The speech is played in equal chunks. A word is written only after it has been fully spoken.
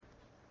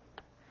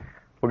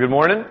Well, good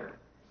morning.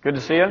 Good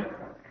to see you.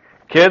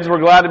 Kids, we're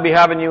glad to be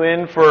having you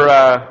in for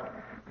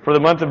the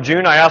month of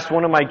June. I asked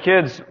one of my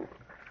kids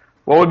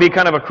what would be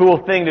kind of a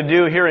cool thing to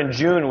do here in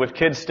June with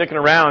kids sticking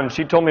around.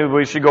 She told me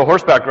we should go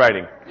horseback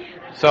riding.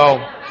 So,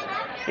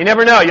 you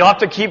never know. You'll have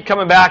to keep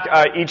coming back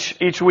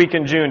each week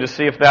in June to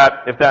see if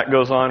that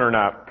goes on or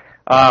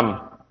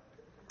not.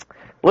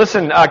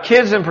 Listen,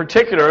 kids in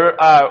particular,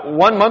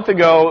 1 month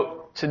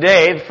ago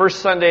today, the first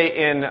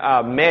Sunday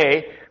in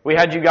May, we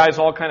had you guys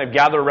all kind of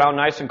gather around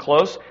nice and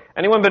close.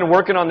 Anyone been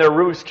working on their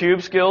Rubik's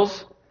Cube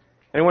skills?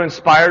 Anyone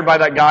inspired by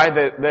that guy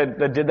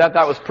that did that?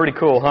 That was pretty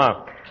cool,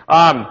 huh?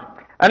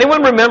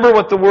 Anyone remember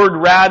what the word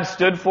RAD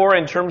stood for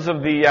in terms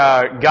of the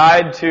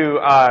guide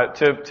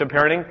to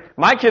parenting?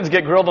 My kids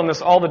get grilled on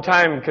this all the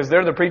time because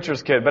they're the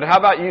preacher's kid. But how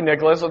about you,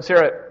 Nicholas? Let's hear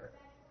it.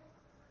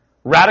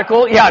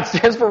 Radical? Yeah, it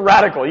stands for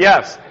radical,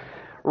 yes.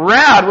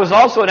 RAD was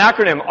also an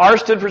acronym. R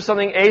stood for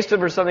something, A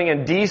stood for something,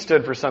 and D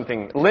stood for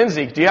something.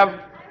 Lindsay, do you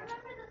have...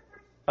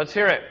 Let's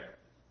hear it.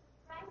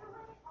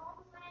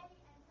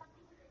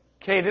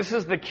 Okay, this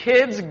is the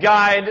kids'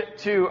 guide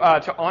to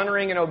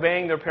honoring and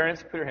obeying their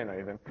parents. Put your hand on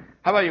you then.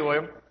 How about you,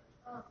 William?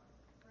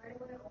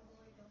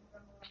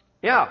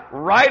 Yeah,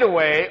 right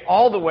away,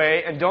 all the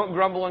way, and don't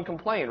grumble and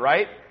complain,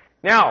 right?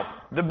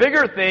 Now, the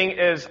bigger thing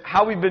is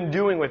how we've been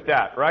doing with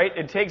that, right?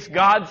 It takes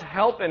God's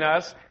help in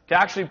us to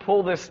actually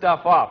pull this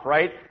stuff off,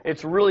 right?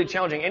 It's really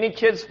challenging. Any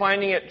kids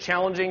finding it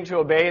challenging to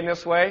obey in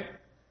this way?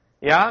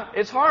 Yeah?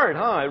 It's hard,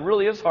 huh? It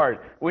really is hard.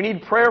 We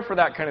need prayer for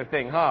that kind of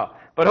thing, huh?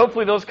 But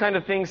hopefully those kind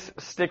of things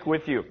stick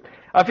with you.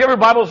 If you have your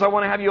Bibles, I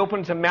want to have you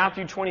open to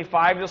Matthew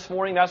 25 this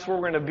morning. That's where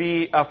we're going to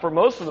be for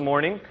most of the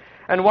morning.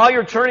 And while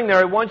you're turning there,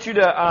 I want you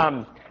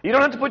to, you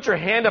don't have to put your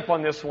hand up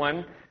on this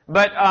one,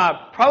 but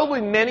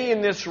probably many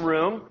in this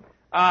room,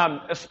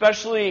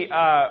 especially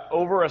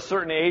over a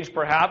certain age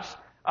perhaps,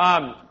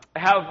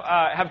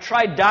 have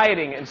tried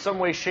dieting in some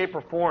way, shape,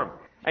 or form.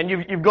 And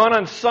you've gone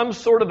on some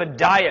sort of a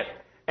diet.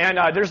 And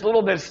there's a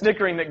little bit of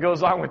snickering that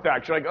goes on with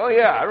that. You're like, oh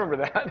yeah, I remember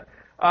that.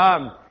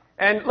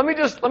 And let me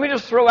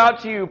just throw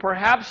out to you,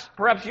 perhaps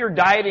your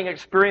dieting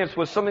experience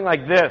was something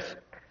like this.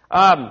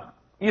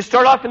 You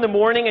start off in the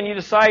morning and you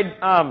decide,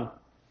 I'm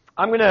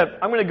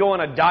gonna go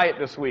on a diet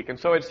this week. And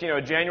so it's,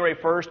 January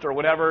 1st or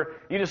whatever.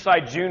 You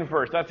decide June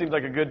 1st. That seems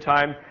like a good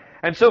time.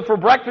 And so for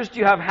breakfast,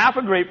 you have half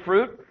a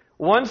grapefruit,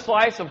 1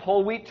 slice of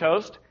whole wheat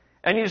toast,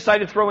 and you decide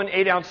to throw in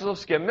 8 ounces of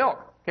skim milk.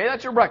 Okay,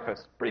 that's your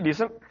breakfast. Pretty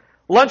decent.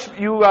 Lunch,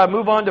 you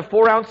move on to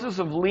 4 ounces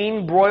of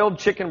lean broiled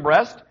chicken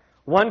breast,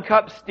 1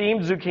 cup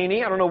steamed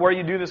zucchini. I don't know where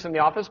you do this in the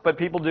office, but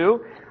people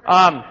do.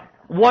 1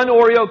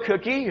 Oreo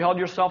cookie, you held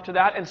yourself to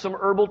that, and some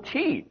herbal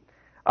tea.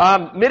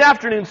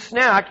 Mid-afternoon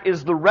snack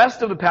is the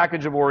rest of the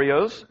package of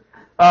Oreos,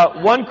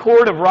 1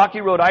 quart of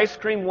Rocky Road ice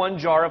cream, 1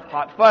 jar of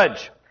hot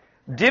fudge.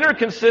 Dinner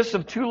consists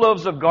of 2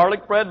 loaves of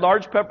garlic bread,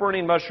 large pepperoni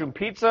and mushroom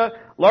pizza,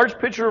 large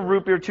pitcher of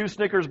root beer, 2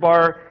 Snickers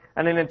bar,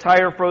 and an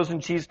entire frozen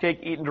cheesecake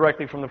eaten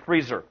directly from the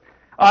freezer.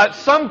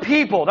 Some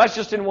people, that's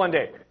just in one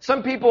day,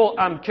 some people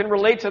can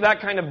relate to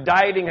that kind of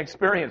dieting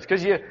experience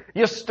because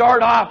you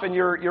start off and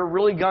you're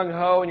really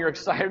gung-ho and you're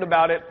excited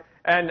about it,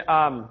 and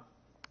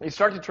you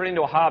start to turn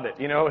into a hobbit,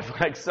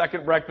 it's like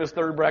second breakfast,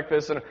 third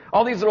breakfast, and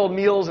all these little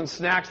meals and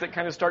snacks that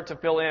kind of start to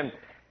fill in.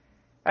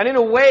 And in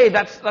a way,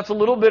 that's a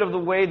little bit of the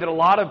way that a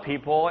lot of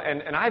people,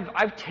 and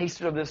I've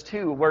tasted of this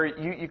too, where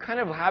you kind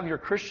of have your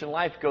Christian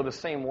life go the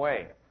same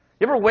way.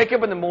 You ever wake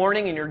up in the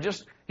morning and you're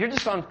just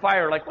on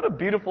fire, like what a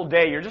beautiful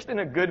day. You're just in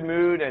a good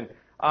mood, and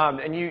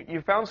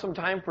you found some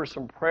time for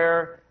some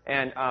prayer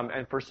and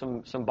for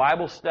some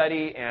Bible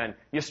study, and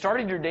you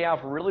started your day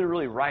off really,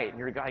 really right. And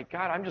you're like,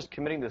 God, I'm just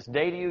committing this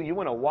day to you. You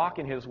want to walk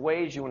in His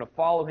ways. You want to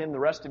follow Him the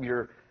rest of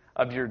your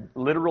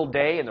literal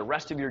day and the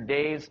rest of your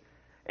days.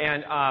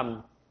 And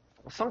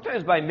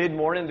sometimes by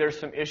mid-morning there's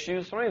some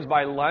issues. Sometimes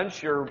by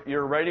lunch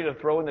you're ready to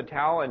throw in the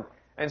towel,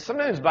 and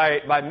sometimes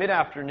by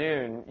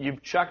mid-afternoon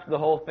you've chucked the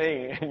whole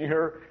thing and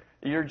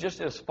you're just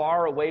as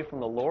far away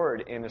from the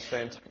Lord in a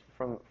sense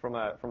from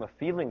a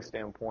feeling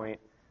standpoint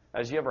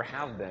as you ever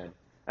have been.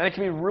 And it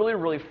can be really,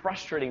 really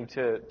frustrating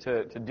to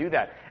do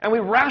that. And we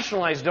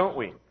rationalize, don't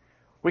we?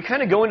 We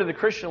kind of go into the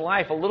Christian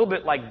life a little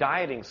bit like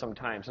dieting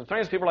sometimes. And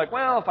sometimes people are like,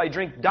 well, if I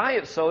drink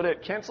diet soda,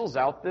 it cancels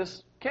out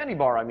this candy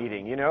bar I'm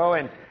eating,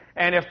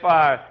 And if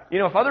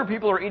other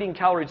people are eating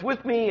calories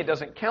with me, it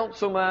doesn't count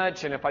so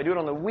much. And if I do it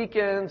on the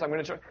weekends, I'm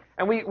going to try.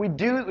 And we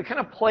kind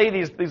of play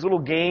these little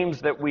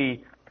games that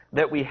we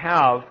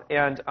have,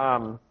 and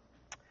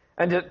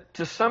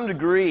to some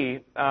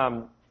degree,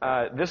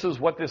 this is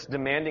what this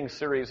demanding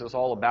series is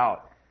all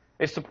about.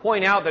 It's to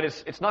point out that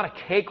it's not a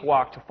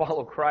cakewalk to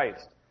follow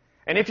Christ.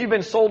 And if you've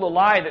been sold a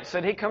lie that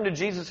said, hey, come to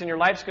Jesus and your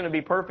life's going to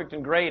be perfect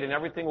and great and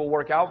everything will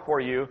work out for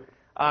you,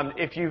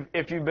 if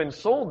you've been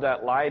sold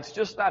that lie, it's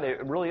just that.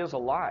 It really is a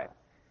lie.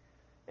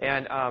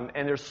 And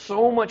there's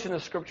so much in the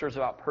Scriptures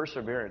about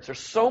perseverance. There's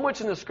so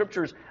much in the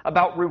Scriptures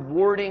about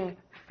rewarding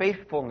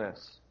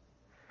faithfulness.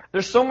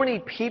 There's so many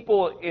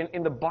people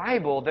in the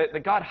Bible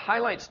that God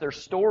highlights their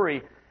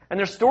story. And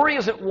their story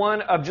isn't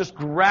one of just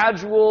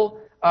gradual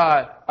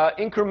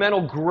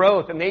incremental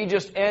growth, and they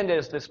just end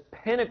as this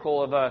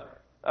pinnacle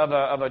of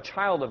a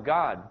child of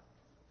God.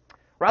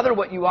 Rather,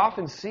 what you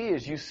often see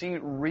is you see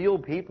real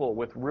people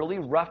with really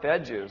rough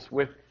edges,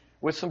 with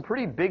some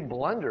pretty big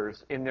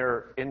blunders in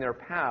their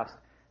past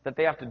that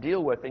they have to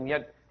deal with, and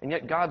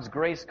yet God's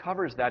grace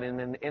covers that,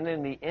 and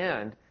in the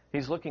end,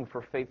 He's looking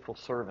for faithful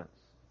servants.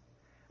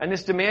 And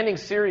this demanding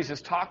series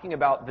is talking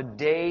about the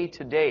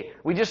day-to-day.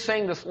 We just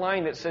sang this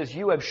line that says,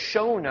 "You have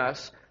shown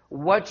us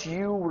what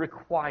you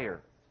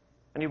require."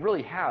 And He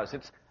really has.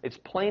 It's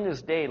plain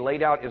as day,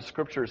 laid out in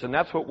Scriptures, and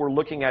that's what we're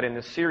looking at in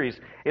this series,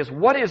 is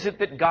what is it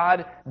that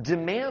God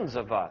demands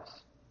of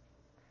us?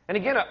 And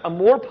again, a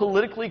more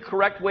politically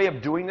correct way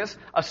of doing this,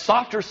 a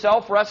softer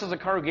sell for us as a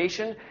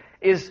congregation,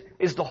 is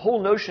the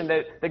whole notion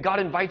that God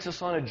invites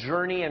us on a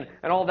journey and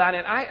all that.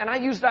 And I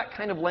use that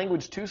kind of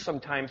language too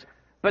sometimes.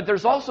 But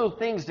there's also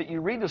things that you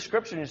read the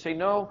Scripture and you say,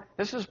 no,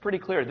 this is pretty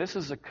clear. This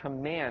is a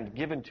command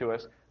given to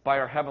us by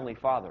our Heavenly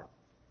Father.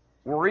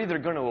 We're either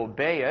going to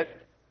obey it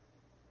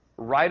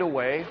right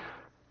away,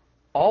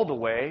 all the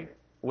way,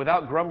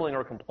 without grumbling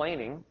or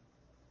complaining,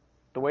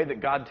 the way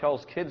that God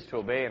tells kids to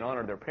obey and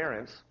honor their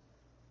parents,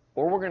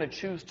 or we're going to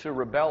choose to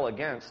rebel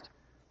against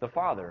the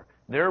Father,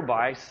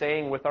 thereby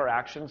saying with our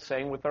actions,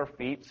 saying with our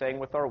feet, saying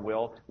with our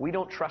will, we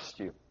don't trust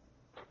you.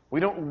 We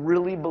don't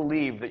really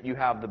believe that you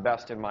have the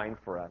best in mind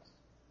for us.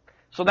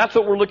 So that's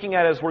what we're looking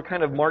at as we're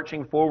kind of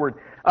marching forward.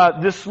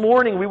 This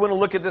morning, we want to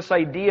look at this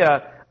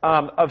idea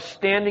of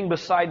standing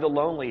beside the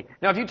lonely.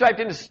 Now, if you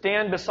typed in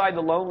stand beside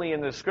the lonely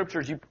in the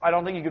Scriptures, I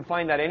don't think you could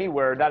find that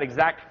anywhere, that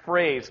exact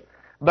phrase.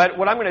 But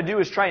what I'm going to do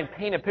is try and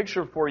paint a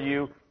picture for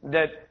you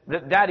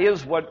that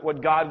is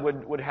what God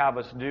would have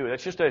us do.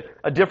 That's just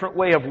a different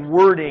way of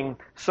wording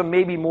some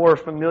maybe more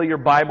familiar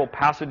Bible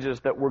passages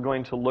that we're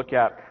going to look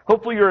at.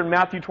 Hopefully you're in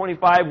Matthew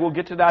 25. We'll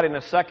get to that in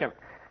a second.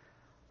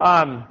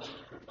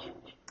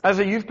 As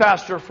a youth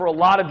pastor for a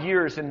lot of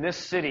years in this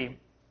city,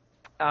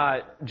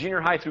 junior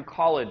high through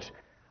college,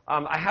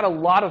 I had a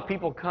lot of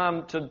people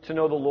come to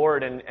know the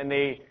Lord, and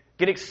they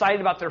get excited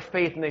about their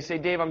faith, and they say,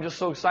 Dave, I'm just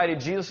so excited.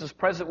 Jesus is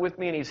present with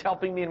me, and He's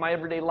helping me in my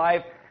everyday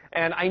life,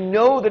 and I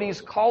know that He's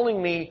calling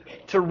me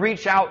to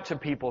reach out to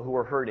people who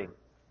are hurting.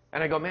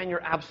 And I go, man,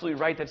 you're absolutely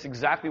right. That's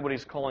exactly what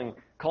He's calling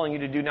you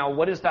to do. Now,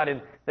 what is that?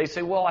 And they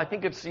say, well, I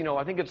think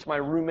it's my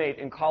roommate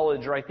in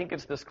college, or I think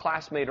it's this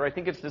classmate, or I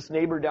think it's this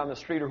neighbor down the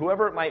street, or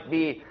whoever it might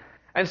be.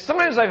 And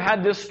sometimes I've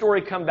had this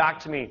story come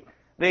back to me.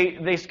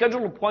 They schedule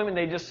an appointment,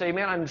 they just say,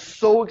 man, I'm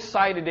so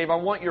excited, Dave. I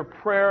want your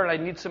prayer, and I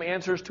need some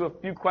answers to a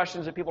few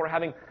questions that people are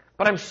having.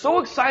 But I'm so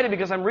excited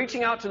because I'm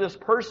reaching out to this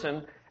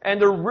person, and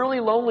they're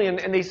really lonely.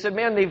 And they said,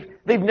 man,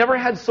 they've never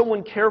had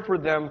someone care for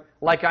them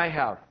like I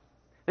have.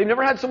 They've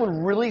never had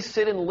someone really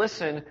sit and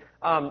listen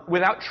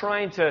without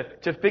trying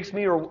to fix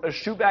me or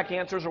shoot back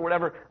answers or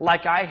whatever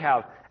like I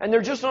have. And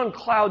they're just on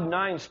cloud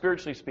 9,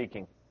 spiritually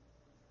speaking.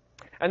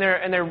 And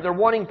they're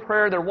wanting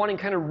prayer, they're wanting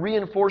kind of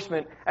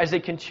reinforcement as they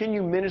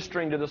continue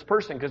ministering to this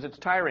person because it's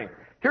tiring.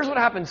 Here's what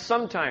happens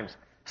sometimes.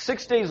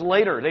 6 days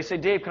later, they say,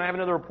 Dave, can I have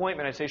another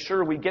appointment? I say,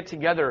 sure, we get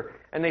together,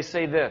 and they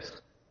say this.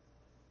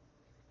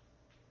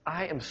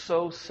 I am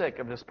so sick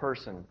of this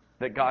person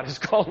that God has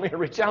called me to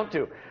reach out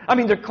to. I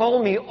mean, they're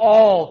calling me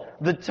all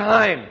the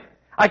time.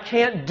 I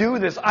can't do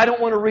this. I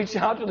don't want to reach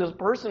out to this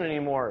person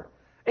anymore.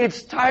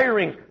 It's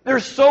tiring. They're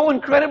so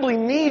incredibly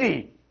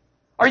needy.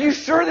 Are you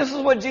sure this is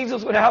what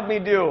Jesus would have me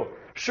do?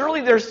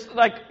 Surely there's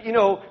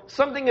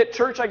something at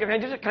church I can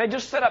do. Can I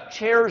just set up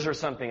chairs or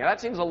something? That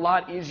seems a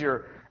lot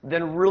easier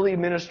than really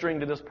ministering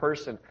to this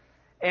person.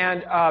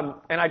 And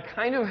I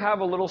kind of have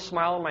a little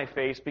smile on my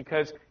face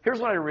because here's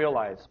what I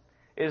realize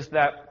is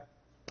that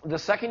the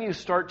second you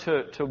start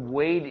to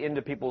wade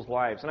into people's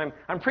lives, and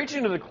I'm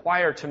preaching to the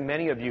choir to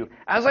many of you.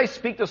 As I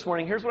speak this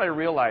morning, here's what I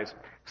realize.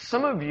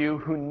 Some of you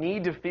who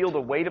need to feel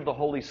the weight of the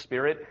Holy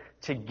Spirit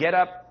to get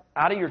up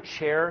out of your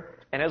chair,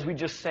 and as we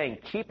just sang,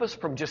 keep us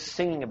from just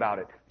singing about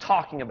it,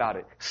 talking about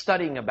it,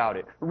 studying about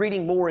it,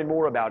 reading more and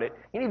more about it.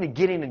 You need to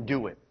get in and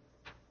do it.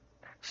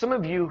 Some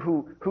of you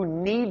who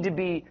need to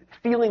be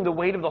feeling the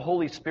weight of the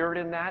Holy Spirit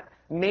in that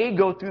may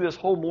go through this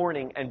whole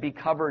morning and be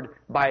covered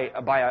by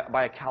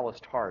a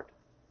calloused heart.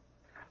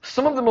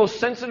 Some of the most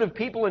sensitive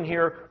people in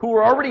here who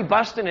are already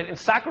busting it and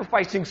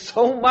sacrificing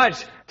so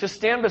much to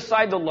stand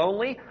beside the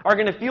lonely are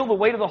going to feel the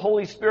weight of the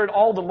Holy Spirit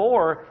all the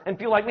more and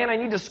feel like, man, I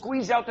need to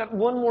squeeze out that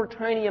one more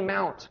tiny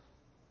amount.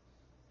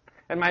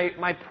 And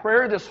my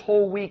prayer this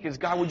whole week is,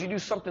 God, would you do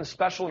something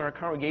special in our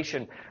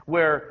congregation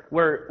where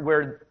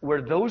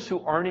those who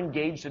aren't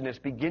engaged in this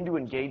begin to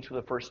engage for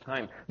the first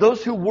time.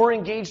 Those who were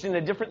engaged in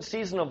a different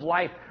season of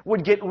life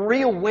would get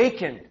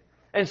reawakened.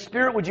 And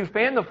Spirit, would you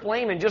fan the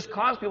flame and just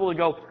cause people to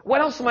go,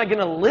 what else am I going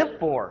to live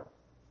for?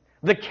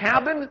 The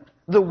cabin?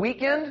 The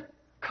weekend?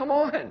 Come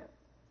on.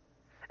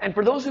 And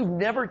for those who've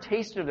never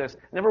tasted this,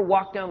 never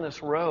walked down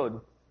this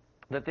road,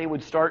 that they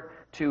would start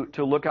to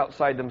look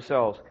outside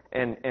themselves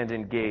and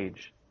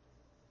engage.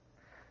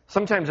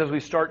 Sometimes as we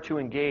start to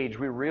engage,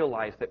 we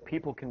realize that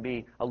people can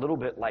be a little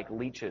bit like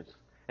leeches,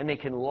 and they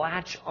can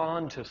latch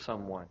on to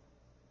someone.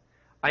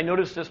 I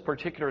noticed this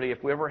particularly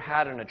if we ever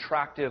had an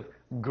attractive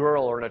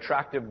girl or an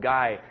attractive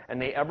guy,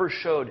 and they ever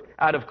showed,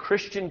 out of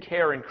Christian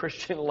care and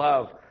Christian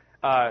love,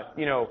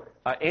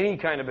 any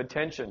kind of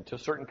attention to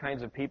certain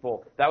kinds of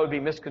people, that would be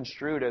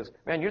misconstrued as,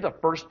 man, you're the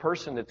first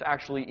person that's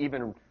actually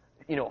even,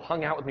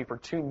 hung out with me for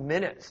 2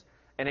 minutes,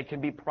 and it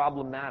can be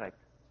problematic.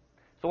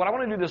 So what I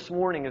want to do this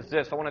morning is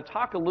this. I want to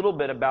talk a little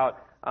bit about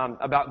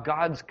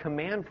God's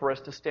command for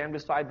us to stand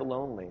beside the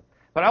lonely.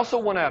 But I also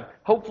want to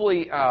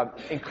hopefully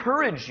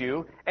encourage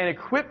you and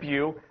equip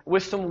you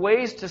with some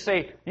ways to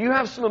say, you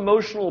have some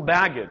emotional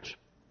baggage.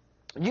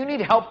 You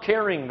need help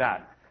carrying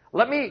that.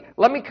 Let me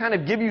kind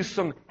of give you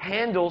some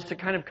handles to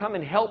kind of come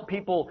and help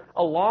people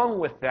along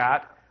with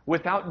that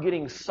without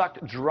getting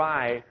sucked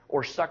dry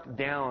or sucked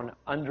down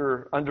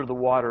under the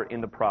water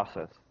in the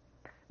process.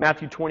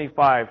 Matthew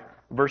 25,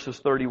 verses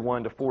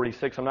 31 to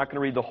 46. I'm not going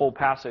to read the whole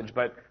passage,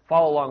 but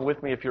follow along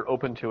with me if you're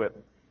open to it.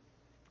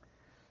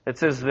 It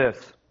says this.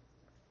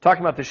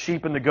 Talking about the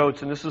sheep and the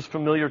goats, and this is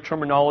familiar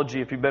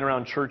terminology if you've been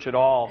around church at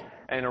all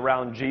and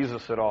around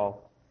Jesus at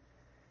all.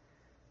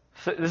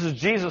 So this is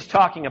Jesus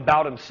talking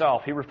about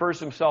himself. He refers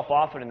to himself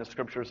often in the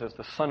Scriptures as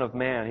the Son of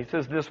Man. He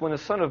says this, when the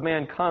Son of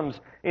Man comes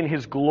in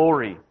his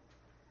glory,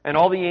 and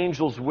all the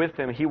angels with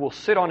him, he will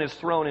sit on his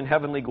throne in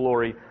heavenly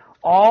glory.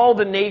 All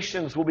the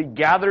nations will be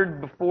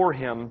gathered before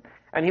him,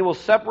 and he will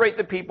separate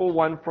the people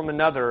one from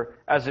another,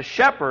 as a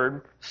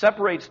shepherd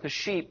separates the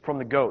sheep from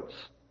the goats.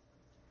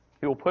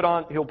 He will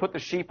put the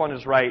sheep on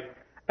his right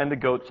and the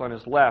goats on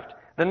his left.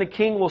 Then the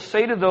king will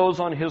say to those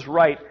on his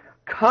right,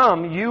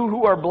 "Come, you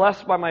who are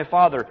blessed by my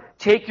Father,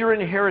 take your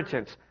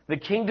inheritance, the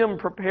kingdom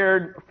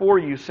prepared for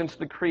you since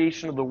the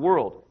creation of the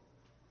world.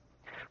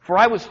 For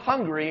I was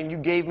hungry, and you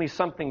gave me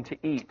something to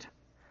eat.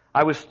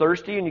 I was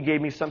thirsty, and you gave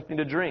me something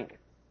to drink.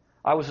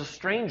 I was a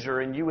stranger,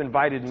 and you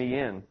invited me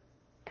in.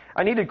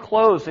 I needed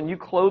clothes, and you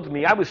clothed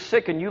me. I was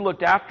sick, and you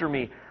looked after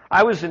me.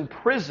 I was in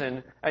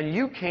prison, and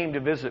you came to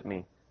visit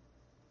me."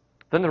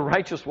 Then the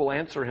righteous will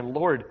answer him,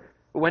 "Lord,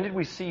 when did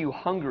we see you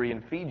hungry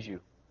and feed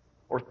you?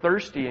 Or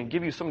thirsty and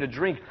give you something to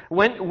drink?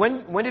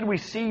 When did we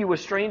see you a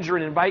stranger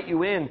and invite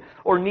you in?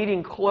 Or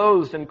needing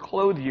clothes and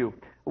clothe you?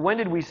 When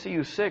did we see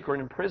you sick or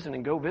in prison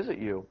and go visit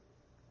you?"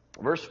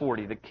 Verse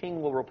 40, the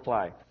king will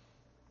reply,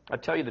 "I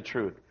tell you the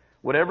truth.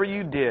 Whatever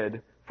you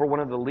did for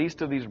one of the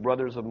least of these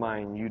brothers of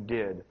mine, you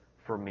did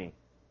for me."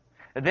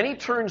 And then he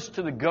turns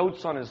to the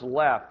goats on his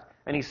left,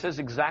 and he says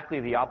exactly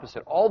the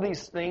opposite. All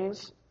these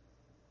things,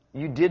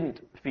 you didn't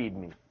feed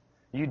me.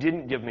 You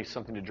didn't give me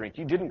something to drink.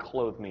 You didn't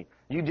clothe me.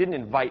 You didn't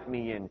invite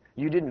me in.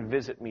 You didn't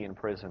visit me in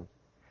prison.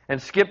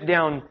 And skip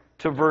down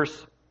to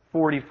verse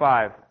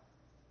 45.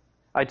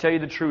 "I tell you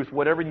the truth,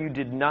 whatever you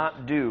did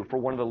not do for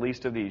one of the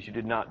least of these, you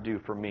did not do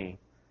for me."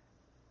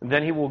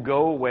 Then they will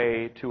go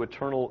away to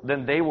eternal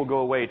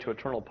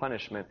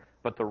punishment,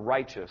 but the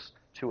righteous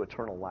to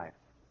eternal life.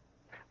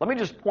 Let me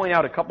just point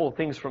out a couple of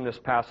things from this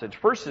passage.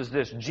 First is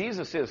this: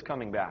 Jesus is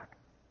coming back.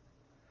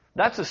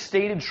 That's a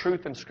stated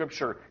truth in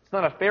Scripture. It's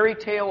not a fairy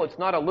tale. It's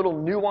not a little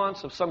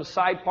nuance of some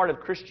side part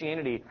of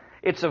Christianity.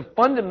 It's a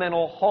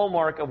fundamental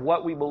hallmark of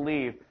what we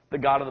believe the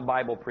God of the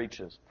Bible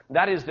preaches.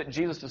 That is that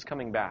Jesus is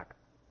coming back.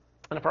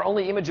 And if our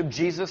only image of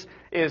Jesus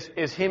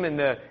is him in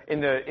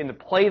the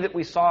play that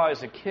we saw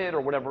as a kid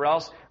or whatever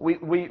else,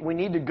 we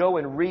need to go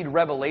and read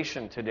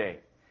Revelation today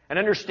and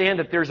understand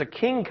that there's a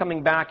king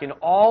coming back in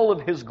all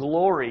of his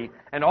glory,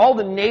 and all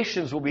the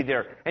nations will be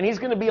there. And he's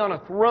going to be on a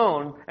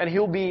throne, and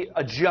he'll be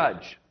a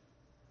judge.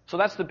 So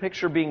that's the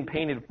picture being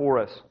painted for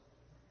us.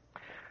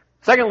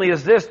 Secondly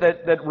is this,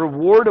 that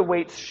reward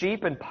awaits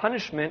sheep and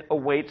punishment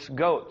awaits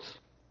goats.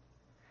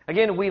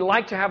 Again, we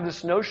like to have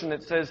this notion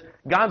that says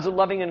God's a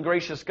loving and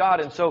gracious God,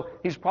 and so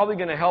He's probably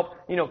going to help,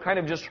 kind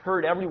of just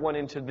herd everyone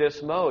into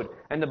this mode.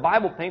 And the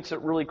Bible paints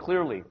it really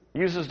clearly.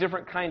 Uses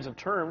different kinds of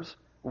terms,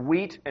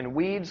 wheat and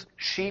weeds,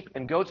 sheep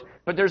and goats,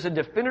 but there's a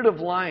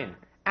definitive line.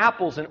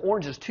 Apples and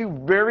oranges, two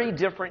very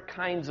different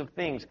kinds of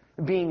things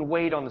being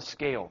weighed on the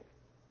scale.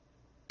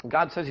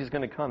 God says He's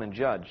going to come and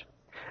judge.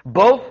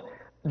 Both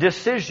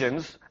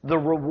decisions, the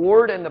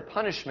reward and the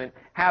punishment,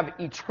 have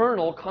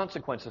eternal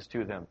consequences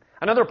to them.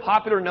 Another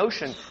popular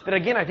notion that,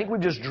 again, I think we've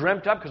just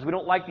dreamt up because we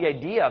don't like the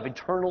idea of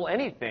eternal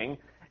anything,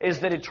 is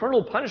that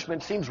eternal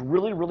punishment seems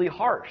really, really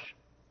harsh.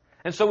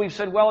 And so we've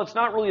said, well, it's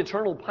not really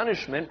eternal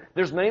punishment.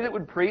 There's many that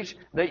would preach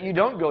that you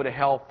don't go to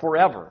hell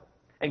forever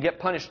and get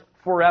punished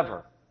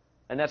forever.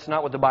 And that's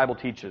not what the Bible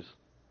teaches.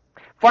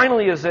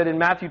 Finally, is that in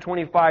Matthew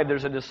 25,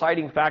 there's a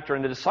deciding factor.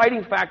 And the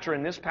deciding factor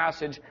in this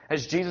passage,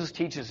 as Jesus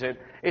teaches it,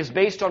 is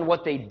based on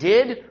what they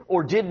did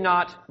or did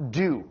not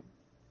do.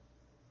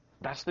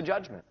 That's the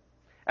judgment.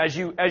 As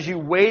you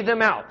weigh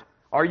them out,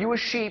 are you a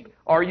sheep?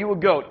 Are you a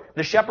goat?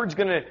 The shepherd's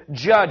going to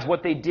judge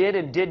what they did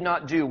and did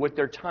not do with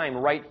their time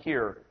right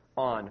here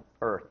on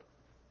earth.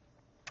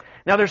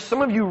 Now, there's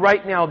some of you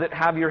right now that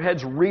have your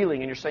heads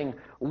reeling and you're saying,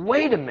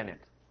 wait a minute.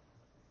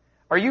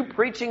 Are you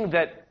preaching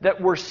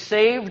that we're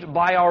saved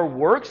by our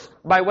works,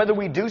 by whether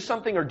we do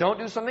something or don't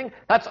do something?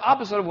 That's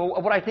opposite of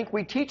what I think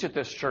we teach at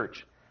this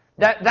church.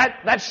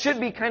 That should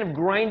be kind of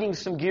grinding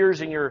some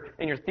gears in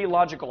your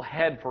theological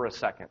head for a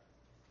second.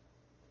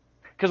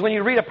 Because when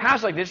you read a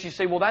passage like this, you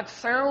say, well, that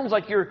sounds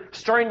like you're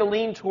starting to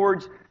lean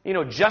towards,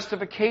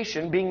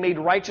 justification, being made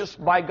righteous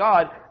by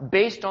God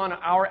based on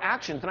our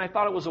actions. And I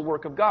thought it was a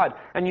work of God.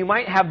 And you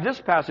might have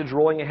this passage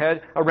rolling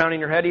around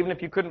in your head, even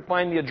if you couldn't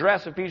find the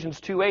address,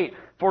 Ephesians 2:8.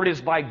 For it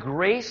is by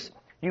grace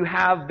you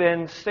have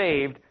been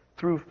saved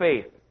through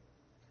faith.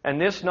 And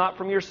this not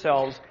from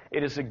yourselves,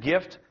 it is a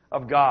gift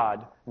of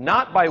God,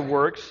 not by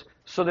works,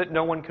 so that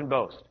no one can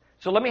boast.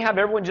 So let me have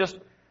everyone just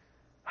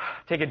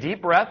take a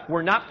deep breath.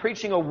 We're not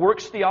preaching a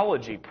works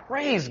theology.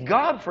 Praise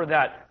God for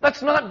that.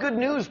 That's not good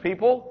news,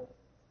 people.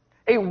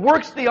 A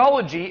works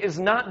theology is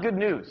not good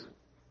news.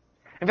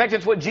 In fact,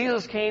 it's what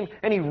Jesus came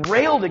and He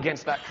railed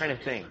against that kind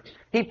of thing.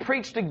 He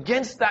preached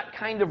against that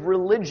kind of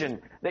religion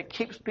that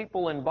keeps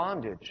people in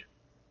bondage.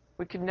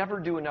 We could never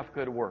do enough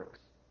good works.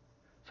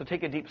 So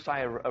take a deep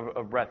sigh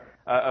of breath,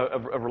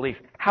 of relief.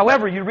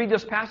 However, you read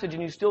this passage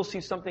and you still see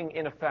something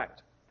in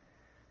effect.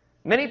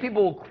 Many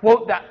people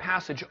quote that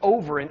passage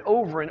over and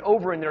over and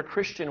over in their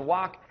Christian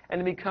walk, and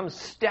it becomes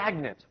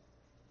stagnant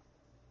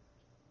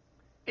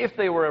if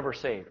they were ever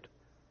saved,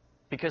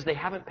 because they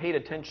haven't paid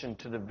attention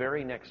to the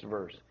very next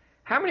verse.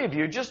 How many of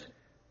you, just,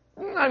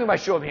 not even by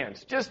show of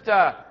hands,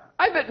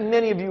 I bet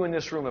many of you in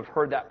this room have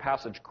heard that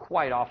passage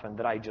quite often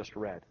that I just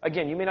read.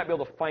 Again, you may not be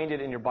able to find it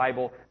in your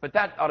Bible, but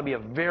that ought to be a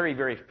very,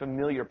 very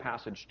familiar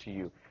passage to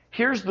you.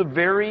 Here's the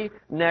very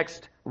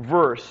next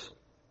verse,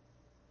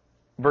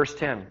 verse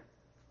 10.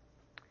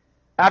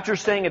 After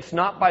saying it's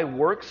not by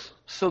works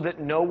so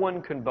that no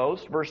one can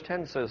boast, verse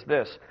 10 says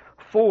this,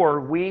 for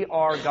we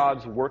are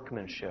God's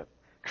workmanship,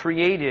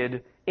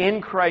 created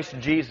in Christ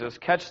Jesus,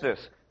 catch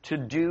this, to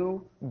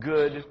do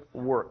good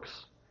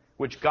works,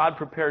 which God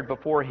prepared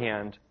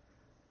beforehand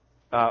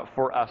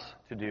for us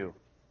to do.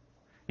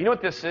 You know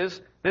what this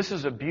is? This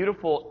is a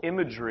beautiful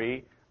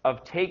imagery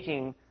of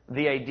taking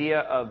the idea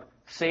of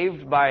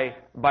saved by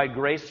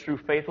grace through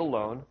faith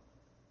alone,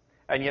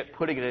 and yet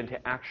putting it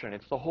into action.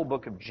 It's the whole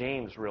book of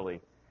James, really.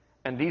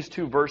 And these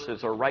two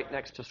verses are right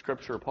next to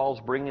Scripture. Paul's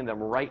bringing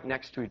them right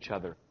next to each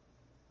other.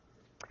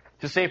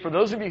 To say, for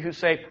those of you who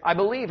say, I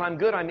believe, I'm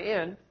good, I'm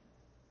in,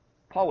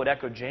 Paul would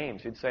echo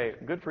James. He'd say,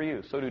 good for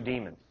you, so do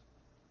demons.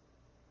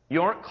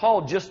 You aren't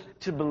called just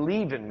to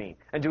believe in me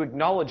and to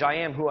acknowledge I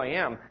am who I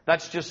am.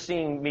 That's just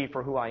seeing me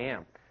for who I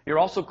am. You're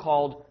also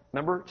called,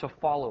 remember, to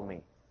follow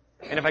me.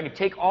 And if I could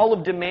take all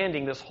of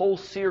demanding, this whole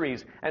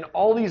series, and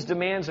all these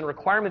demands and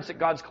requirements that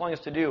God's calling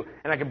us to do,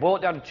 and I could boil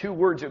it down to two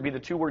words, it would be the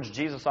two words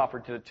Jesus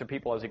offered to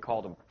people as He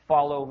called them.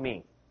 Follow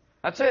me.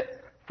 That's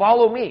it.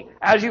 Follow me.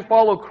 As you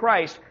follow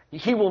Christ,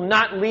 He will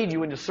not lead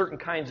you into certain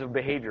kinds of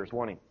behaviors,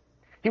 won't He?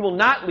 He will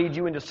not lead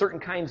you into certain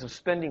kinds of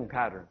spending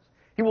patterns.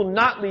 He will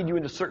not lead you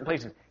into certain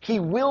places.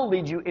 He will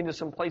lead you into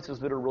some places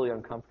that are really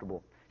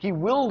uncomfortable. He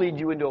will lead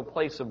you into a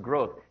place of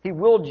growth. He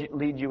will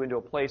lead you into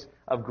a place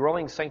of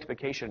growing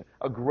sanctification,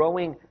 a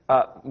growing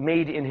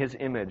made in His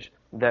image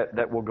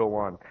that will go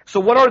on. So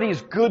what are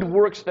these good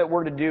works that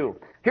we're to do?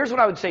 Here's what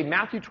I would say.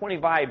 Matthew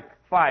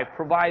 25:5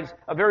 provides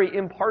a very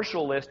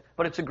impartial list,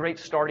 but it's a great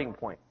starting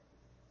point.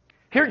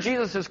 Here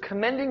Jesus is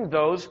commending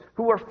those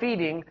who are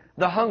feeding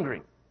the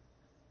hungry,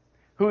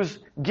 who's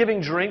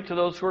giving drink to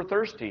those who are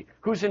thirsty,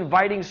 who's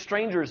inviting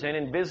strangers in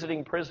and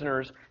visiting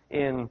prisoners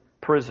in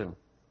prison.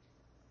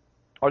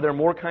 Are there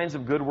more kinds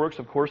of good works?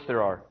 Of course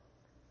there are.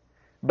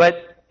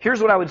 But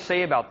here's what I would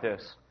say about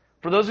this.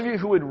 For those of you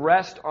who would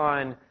rest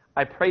on,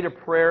 I prayed a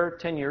prayer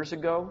 10 years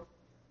ago,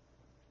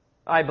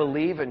 I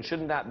believe, and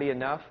shouldn't that be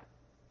enough?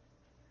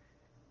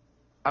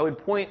 I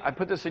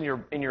put this in your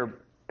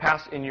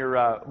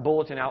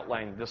bulletin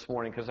outline this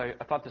morning because I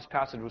thought this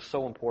passage was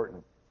so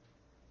important.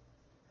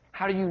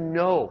 How do you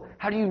know?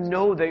 How do you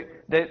know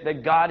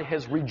that God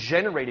has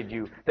regenerated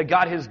you, that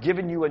God has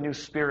given you a new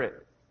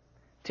spirit?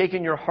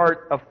 Taken your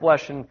heart of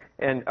flesh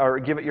or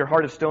give it your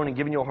heart of stone and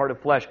given you a heart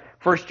of flesh.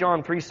 1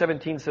 John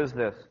 3:17 says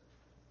this.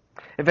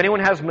 If anyone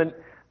has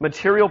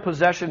material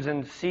possessions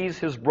and sees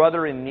his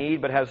brother in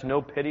need but has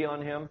no pity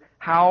on him,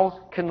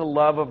 how can the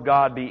love of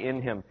God be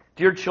in him?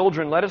 Dear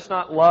children, let us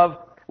not love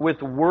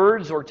with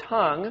words or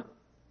tongue,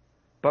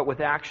 but with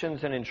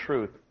actions and in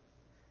truth.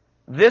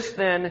 This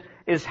then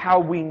is how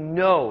we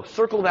know.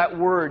 Circle that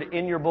word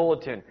in your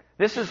bulletin.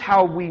 This is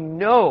how we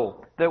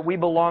know that we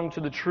belong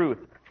to the truth,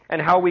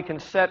 and how we can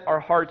set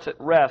our hearts at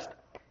rest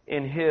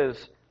in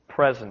His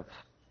presence.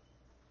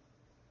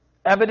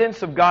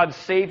 Evidence of God's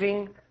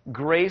saving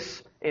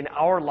grace in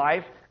our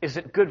life is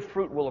that good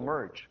fruit will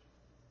emerge.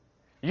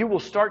 You will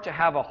start to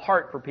have a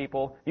heart for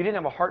people you didn't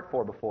have a heart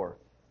for before.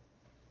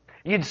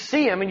 You'd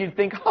see them and you'd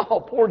think, oh,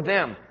 poor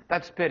them.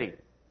 That's pity.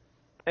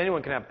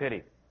 Anyone can have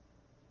pity.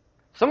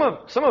 Some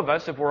of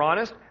us, if we're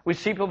honest, we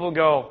see people and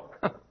go,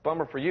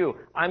 bummer for you.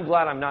 I'm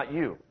glad I'm not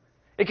you.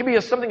 It can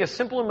be something as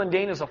simple and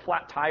mundane as a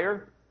flat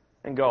tire,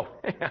 and go,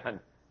 man,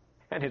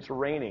 and it's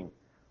raining.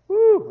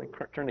 Woo! We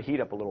turn the heat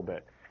up a little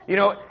bit.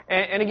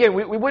 And again,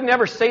 we wouldn't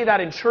ever say that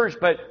in church,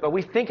 but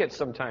we think it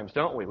sometimes,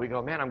 don't we? We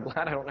go, man, I'm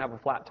glad I don't have a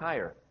flat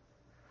tire.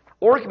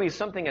 Or it can be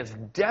something as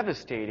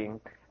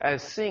devastating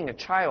as seeing a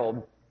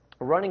child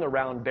running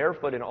around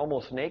barefoot and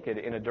almost naked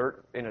in a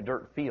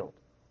dirt field.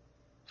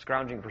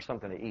 scrounging for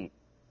something to eat.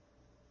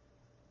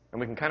 And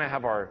we can kind of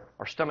have our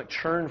stomach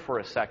churn for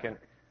a second,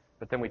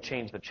 but then we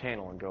change the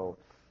channel and go,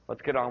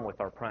 let's get on with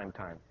our prime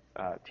time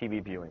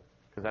TV viewing,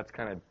 because that's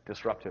kind of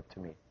disruptive to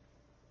me.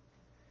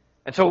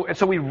 And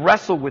so we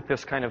wrestle with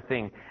this kind of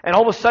thing. And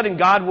all of a sudden,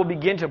 God will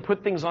begin to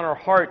put things on our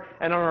heart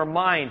and on our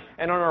mind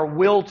and on our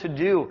will to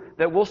do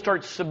that we'll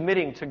start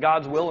submitting to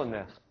God's will in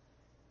this.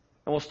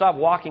 And we'll stop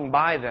walking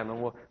by them,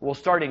 and we'll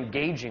start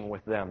engaging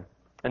with them.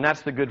 And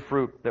that's the good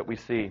fruit that we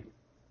see.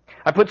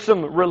 I put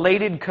some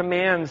related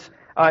commands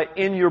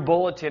in your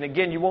bulletin.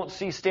 Again, you won't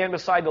see stand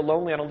beside the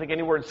lonely, I don't think,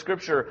 anywhere in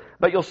Scripture,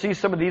 but you'll see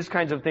some of these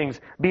kinds of things.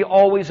 Be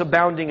always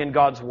abounding in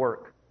God's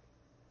work.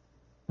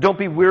 Don't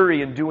be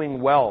weary in doing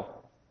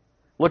well.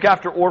 Look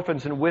after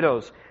orphans and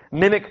widows.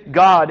 Mimic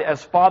God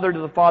as father to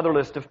the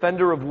fatherless,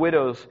 defender of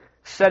widows,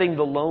 setting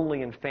the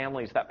lonely in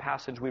families. That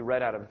passage we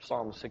read out of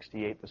Psalm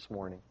 68 this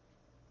morning.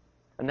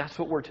 And that's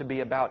what we're to be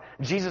about.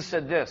 Jesus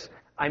said this,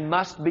 I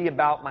must be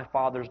about my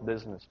Father's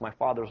business, my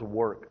Father's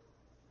work.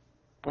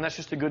 And that's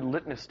just a good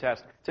litmus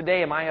test.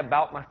 Today, am I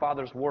about my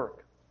Father's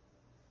work?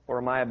 Or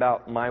am I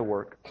about my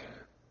work?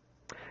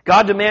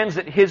 God demands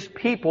that His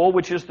people,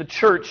 which is the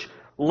church,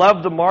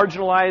 love the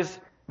marginalized,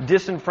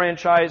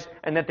 disenfranchised,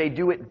 and that they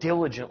do it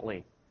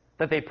diligently.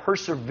 That they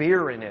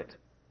persevere in it.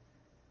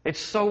 It's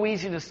so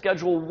easy to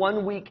schedule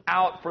 1 week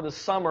out for the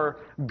summer,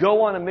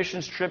 go on a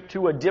missions trip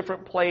to a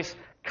different place,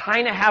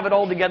 kind of have it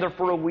all together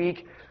for a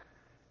week,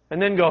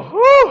 and then go,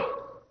 whew,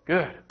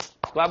 good.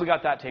 Glad we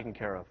got that taken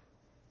care of.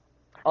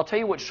 I'll tell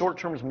you what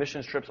short-term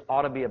missions trips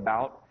ought to be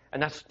about,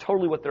 and that's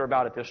totally what they're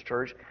about at this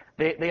church.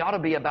 They ought to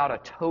be about a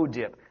toe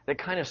dip that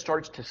kind of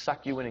starts to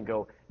suck you in and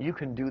go, you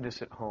can do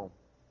this at home.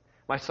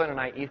 My son and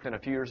I, Ethan, a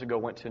few years ago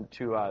went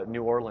to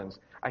New Orleans,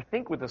 I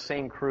think with the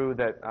same crew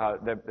that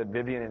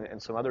Vivian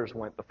and some others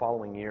went the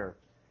following year.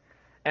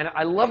 And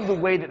I love the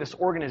way that this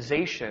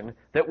organization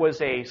that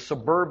was a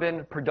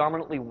suburban,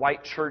 predominantly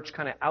white church,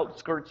 kind of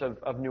outskirts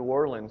of New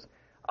Orleans,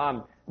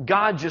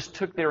 God just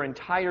took their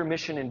entire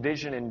mission and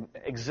vision and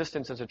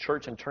existence as a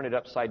church and turned it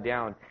upside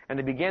down. And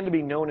they began to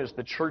be known as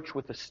the church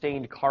with the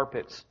stained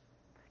carpets.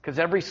 Because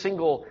every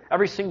single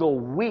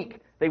week,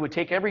 they would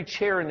take every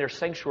chair in their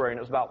sanctuary, and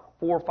it was about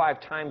 4 or 5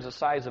 times the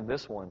size of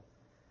this one.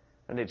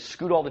 And they'd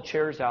scoot all the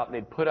chairs out, and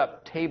they'd put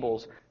up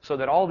tables so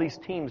that all these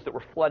teams that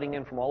were flooding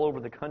in from all over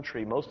the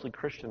country, mostly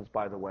Christians,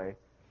 by the way,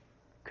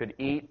 could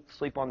eat,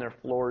 sleep on their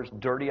floors,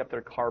 dirty up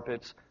their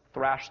carpets,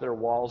 thrash their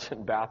walls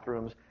and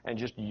bathrooms, and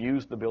just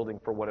use the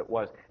building for what it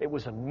was. It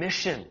was a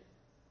mission.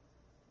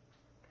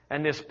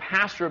 And this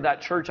pastor of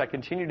that church, I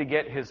continue to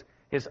get his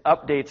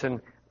updates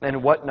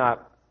and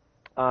whatnot,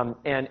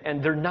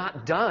 and they're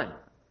not done.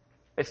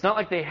 It's not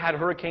like they had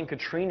Hurricane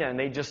Katrina and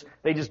they just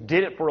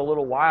did it for a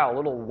little while, a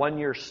little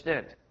 1-year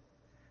stint.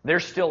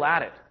 They're still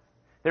at it.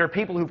 There are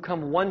people who've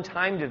come one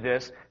time to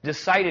this,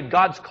 decided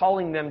God's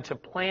calling them to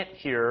plant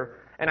here,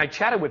 and I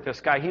chatted with this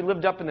guy. He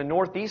lived up in the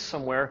Northeast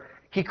somewhere.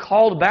 He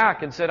called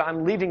back and said,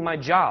 I'm leaving my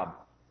job.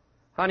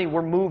 Honey,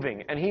 we're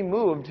moving. And he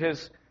moved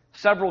his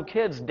several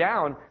kids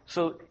down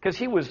because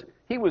he was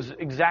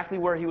exactly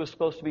where he was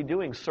supposed to be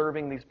doing,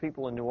 serving these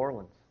people in New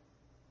Orleans.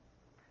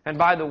 And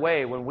by the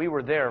way, when we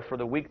were there, for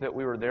the week that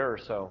we were there or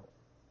so,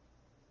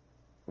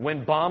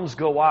 when bombs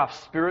go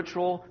off,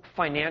 spiritual,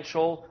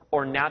 financial,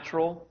 or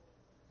natural,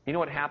 you know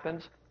what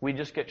happens? We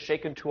just get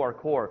shaken to our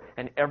core,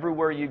 and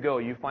everywhere you go,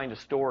 you find a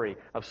story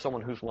of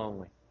someone who's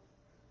lonely.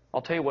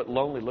 I'll tell you what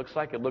lonely looks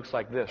like. It looks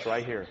like this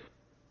right here.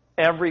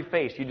 Every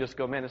face, you just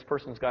go, man, this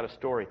person's got a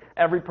story.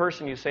 Every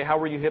person, you say, how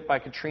were you hit by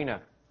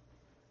Katrina?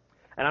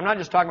 And I'm not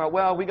just talking about,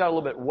 well, we got a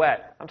little bit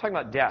wet. I'm talking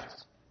about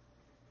deaths.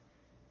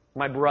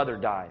 My brother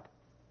died.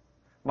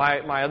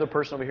 My other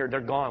person over here, they're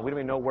gone. We don't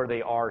even know where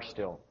they are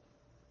still.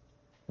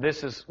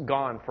 This is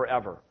gone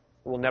forever.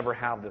 We'll never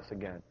have this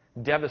again.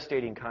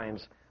 Devastating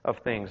kinds of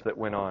things that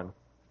went on.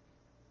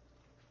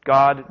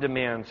 God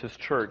demands His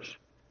church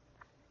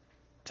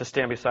to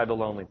stand beside the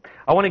lonely.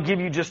 I want to give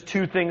you just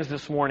 2 things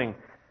this morning.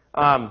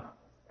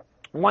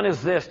 One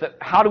is this, that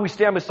how do we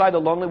stand beside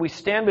the lonely? We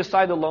stand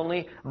beside the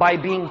lonely by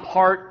being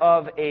part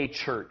of a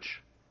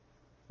church.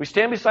 We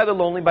stand beside the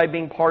lonely by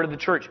being part of the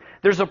church.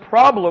 There's a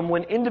problem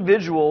when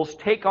individuals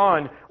take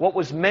on what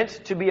was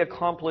meant to be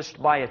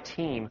accomplished by a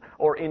team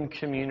or in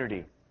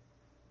community.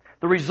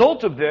 The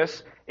result of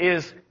this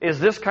is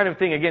this kind of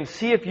thing. Again,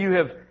 see if you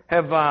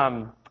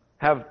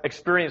have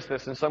experienced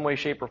this in some way,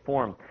 shape, or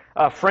form.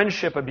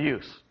 Friendship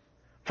abuse.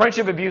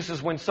 Friendship abuse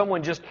is when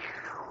someone just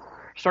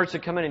starts to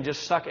come in and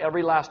just suck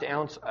every last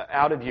ounce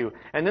out of you.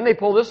 And then they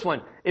pull this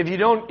one. If they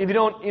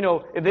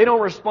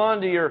don't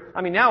respond to your,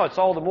 now it's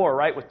all the more,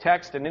 right? With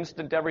text and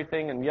instant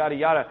everything and yada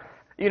yada.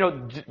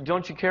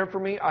 Don't you care for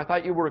me? I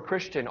thought you were a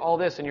Christian. All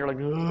this, and you're like,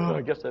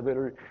 I guess I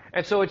better.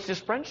 And so it's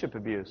just friendship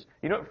abuse.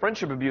 You know what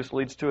friendship abuse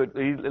leads to?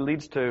 It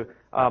leads to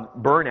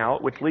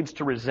burnout, which leads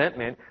to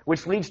resentment,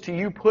 which leads to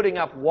you putting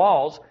up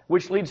walls,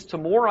 which leads to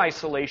more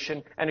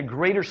isolation and a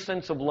greater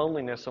sense of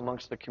loneliness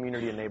amongst the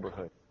community and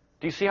neighborhood.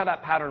 Do you see how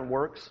that pattern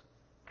works?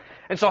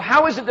 And so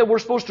how is it that we're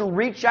supposed to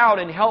reach out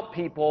and help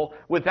people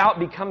without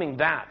becoming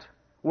that?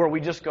 where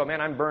we just go,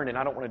 man, I'm burned and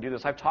I don't want to do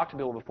this. I've talked to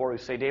people before who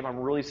say, Dave, I'm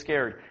really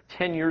scared.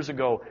 10 years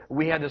ago,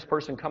 we had this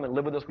person come and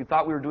live with us. We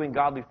thought we were doing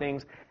godly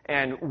things,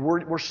 and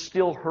we're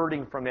still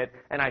hurting from it,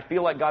 and I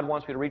feel like God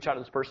wants me to reach out to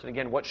this person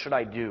again. What should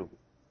I do?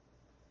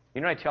 You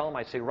know what I tell them?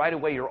 I say, right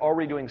away, you're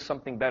already doing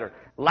something better.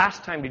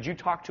 Last time, did you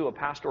talk to a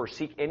pastor or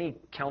seek any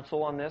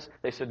counsel on this?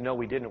 They said, no,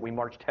 we didn't. We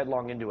marched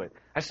headlong into it.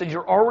 I said,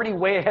 you're already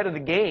way ahead of the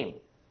game.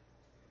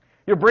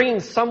 You're bringing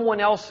someone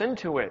else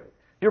into it.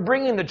 You're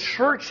bringing the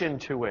church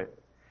into it.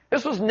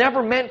 This was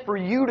never meant for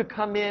you to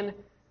come in,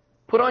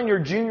 put on your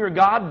junior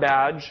God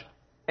badge,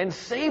 and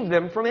save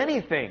them from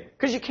anything.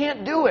 Because you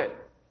can't do it.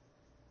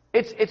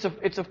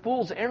 It's a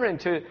fool's errand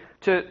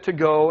to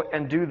go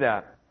and do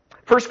that.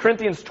 1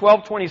 Corinthians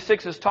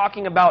 12:26 is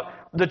talking about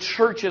the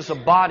church as a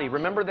body.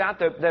 Remember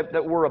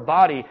that we're a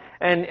body.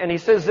 And he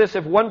says this,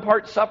 if one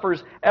part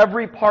suffers,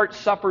 every part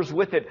suffers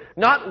with it.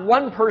 Not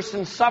one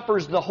person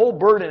suffers the whole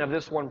burden of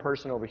this one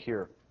person over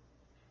here.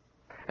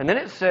 And then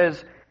it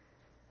says,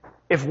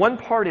 if one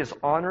part is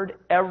honored,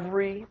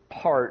 every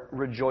part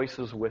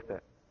rejoices with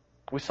it.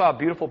 We saw a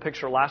beautiful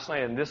picture last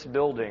night in this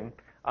building.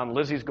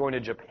 Lizzie's going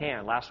to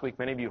Japan. Last week,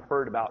 many of you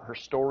heard about her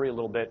story a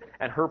little bit.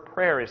 And her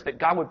prayer is that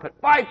God would put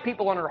 5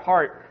 people on her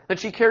heart that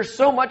she cares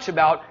so much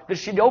about that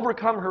she'd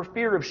overcome her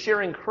fear of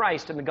sharing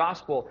Christ and the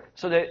gospel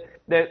so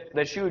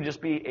that she would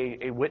just be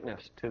a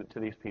witness to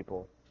these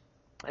people.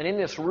 And in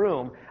this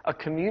room, a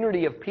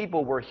community of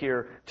people were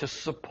here to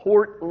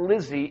support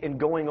Lizzie in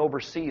going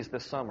overseas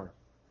this summer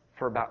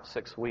for about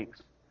 6 weeks.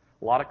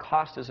 A lot of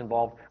cost is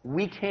involved.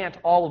 We can't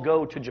all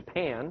go to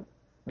Japan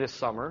this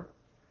summer,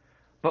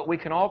 but we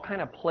can all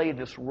kind of play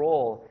this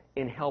role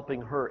in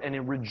helping her and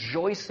in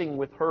rejoicing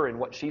with her in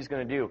what she's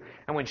going to do.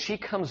 And when she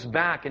comes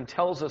back and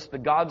tells us the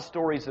God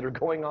stories that are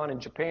going on in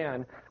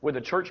Japan with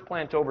a church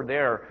plant over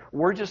there,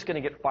 we're just going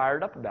to get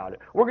fired up about it.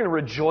 We're going to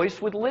rejoice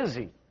with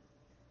Lizzie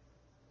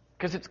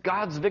because it's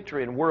God's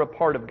victory and we're a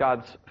part of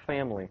God's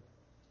family.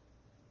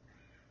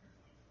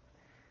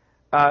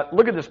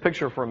 Look at this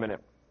picture for a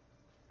minute.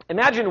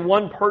 Imagine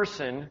one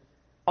person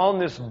on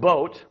this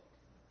boat,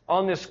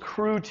 on this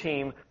crew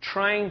team,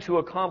 trying to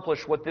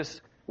accomplish what this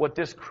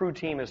crew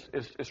team is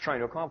trying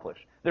to accomplish.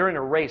 They're in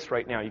a race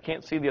right now. You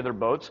can't see the other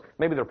boats.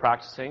 Maybe they're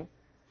practicing.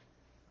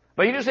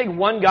 But you just take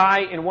one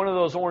guy in one of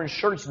those orange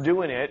shirts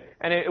doing it,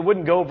 and it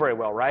wouldn't go very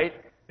well, right?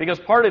 Because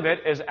part of it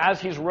is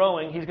as he's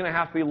rowing, he's going to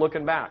have to be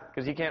looking back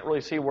because he can't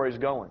really see where he's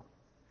going.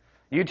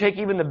 You take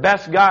even the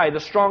best guy, the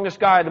strongest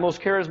guy, the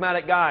most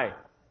charismatic guy,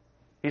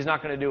 he's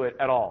not going to do it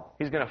at all.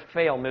 He's going to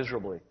fail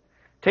miserably.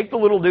 Take the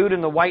little dude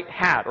in the white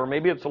hat, or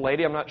maybe it's a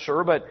lady, I'm not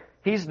sure, but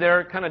he's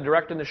there kind of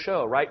directing the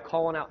show, right?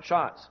 Calling out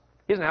shots.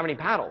 He doesn't have any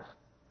paddles.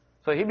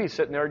 So he'd be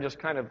sitting there just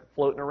kind of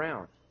floating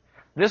around.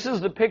 This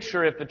is the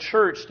picture if the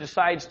church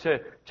decides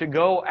to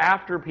go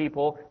after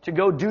people, to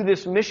go do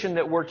this mission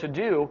that we're to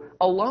do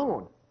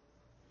alone.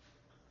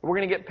 We're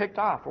going to get picked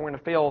off. We're going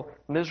to fail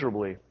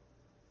miserably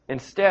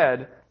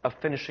instead of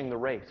finishing the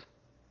race,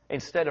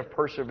 instead of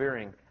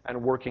persevering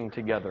and working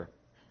together.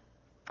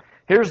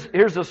 Here's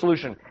the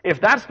solution.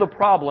 If that's the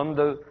problem,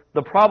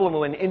 the problem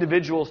when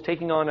individuals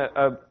taking on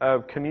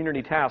a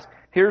community task,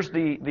 here's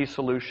the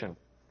solution.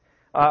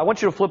 I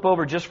want you to flip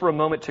over just for a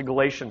moment to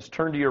Galatians.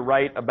 Turn to your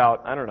right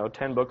about,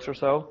 10 books or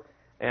so,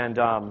 and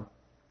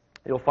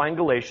you'll find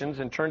Galatians,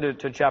 and turn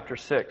to chapter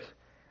 6.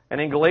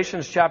 And in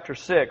Galatians chapter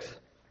 6,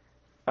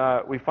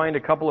 we find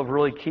a couple of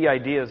really key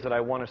ideas that I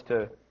want us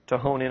to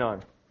hone in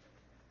on.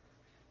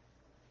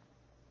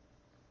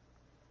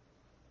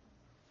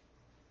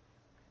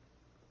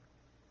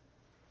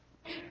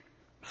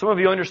 Some of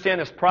you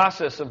understand this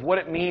process of what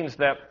it means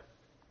that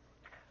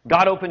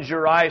God opens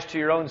your eyes to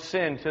your own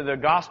sin, to the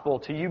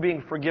gospel, to you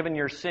being forgiven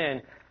your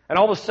sin, and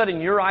all of a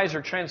sudden your eyes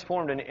are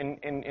transformed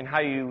in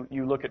how you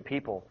look at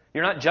people.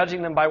 You're not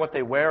judging them by what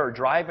they wear or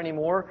drive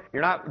anymore.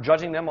 You're not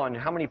judging them on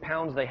how many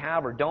pounds they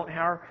have or don't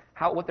have,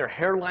 what their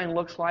hairline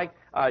looks like,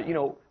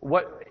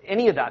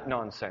 any of that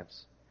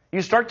nonsense.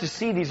 You start to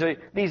see these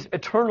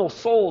eternal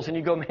souls, and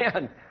you go,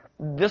 man,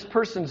 this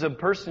person's a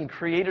person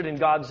created in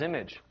God's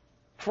image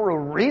for a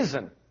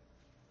reason.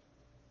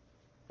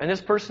 And this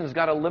person's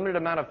got a limited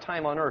amount of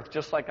time on earth,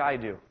 just like I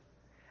do.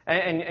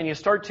 And you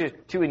start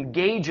to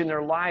engage in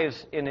their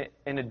lives in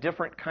a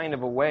different kind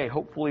of a way,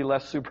 hopefully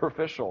less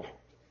superficial.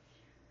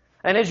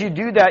 And as you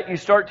do that, you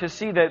start to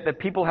see that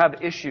people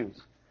have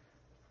issues.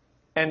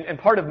 And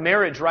part of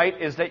marriage, right,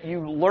 is that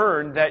you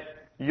learn that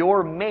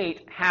your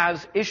mate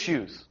has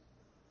issues.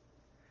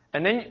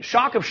 And then,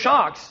 shock of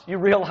shocks, you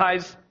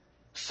realize,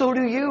 so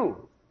do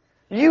you.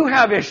 You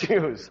have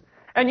issues.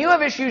 And you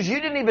have issues you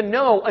didn't even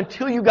know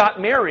until you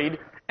got married,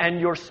 and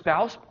your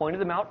spouse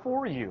pointed them out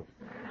for you.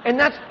 And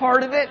that's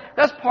part of it.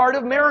 That's part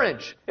of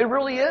marriage. It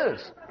really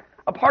is.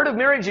 A part of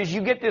marriage is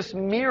you get this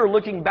mirror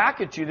looking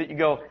back at you that you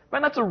go,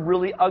 man, that's a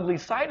really ugly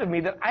side of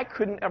me that I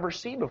couldn't ever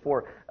see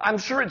before. I'm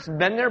sure it's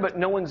been there, but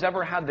no one's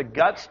ever had the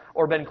guts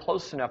or been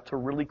close enough to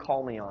really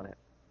call me on it.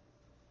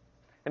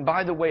 And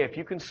by the way, if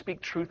you can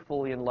speak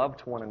truthfully in love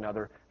to one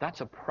another,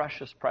 that's a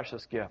precious,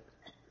 precious gift.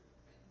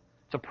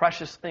 It's a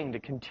precious thing to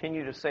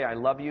continue to say, I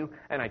love you,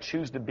 and I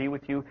choose to be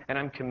with you, and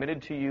I'm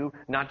committed to you,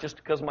 not just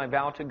because of my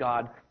vow to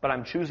God, but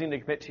I'm choosing to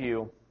commit to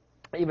you,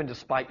 even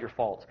despite your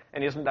faults.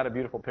 And isn't that a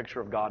beautiful picture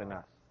of God in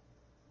us?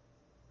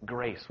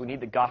 Grace. We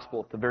need the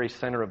gospel at the very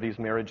center of these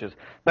marriages.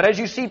 But as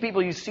you see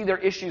people, you see their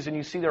issues and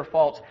you see their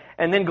faults.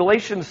 And then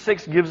Galatians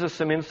 6 gives us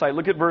some insight.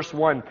 Look at verse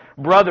 1.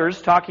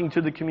 Brothers, talking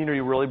to the community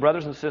really,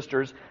 brothers and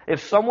sisters,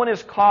 if someone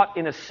is caught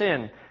in a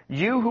sin,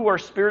 you who are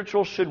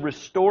spiritual should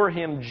restore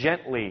him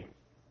gently.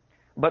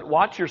 But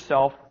watch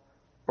yourself,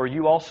 or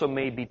you also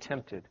may be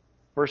tempted.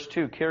 Verse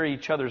 2, carry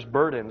each other's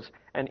burdens,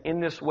 and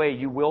in this way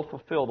you will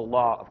fulfill the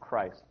law of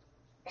Christ.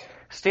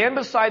 Stand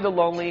beside the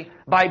lonely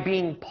by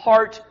being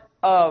part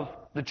of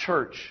the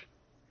church.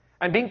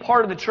 And being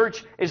part of the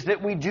church is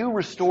that we do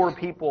restore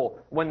people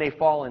when they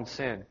fall in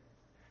sin.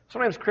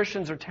 Sometimes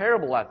Christians are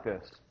terrible at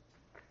this.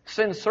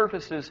 Sin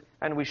surfaces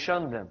and we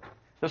shun them.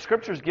 The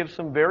Scriptures give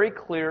some very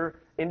clear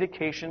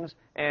indications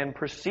and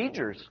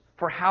procedures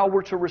for how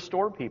we're to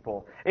restore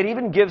people. It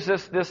even gives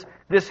us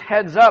this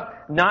heads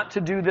up not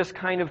to do this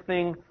kind of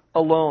thing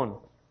alone.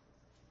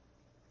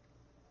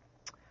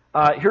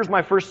 Here's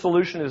my first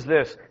solution is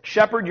this.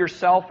 Shepherd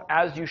yourself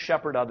as you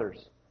shepherd others.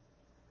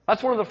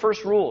 That's one of the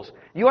first rules.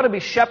 You ought to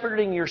be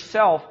shepherding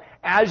yourself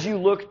as you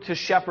look to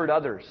shepherd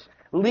others.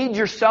 Lead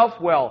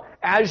yourself well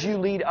as you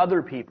lead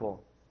other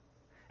people.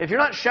 If you're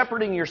not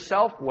shepherding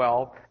yourself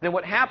well, then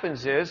what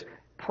happens is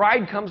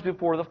pride comes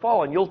before the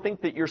fall, and you'll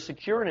think that you're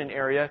secure in an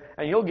area,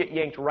 and you'll get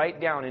yanked right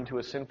down into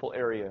a sinful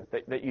area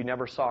that you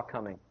never saw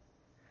coming.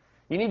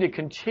 You need to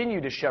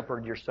continue to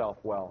shepherd yourself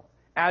well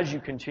as you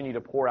continue to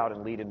pour out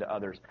and lead into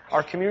others.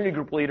 Our community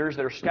group leaders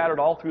that are scattered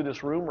all through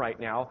this room right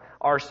now,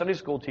 our Sunday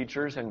school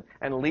teachers and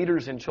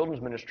leaders in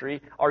children's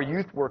ministry, our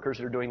youth workers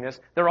that are doing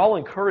this, they're all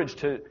encouraged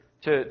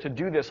to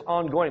do this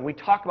ongoing. We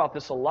talk about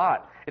this a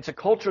lot. It's a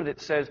culture that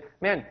says,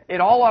 man,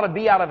 it all ought to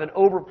be out of an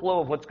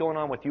overflow of what's going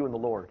on with you and the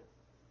Lord.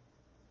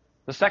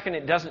 The second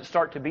it doesn't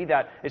start to be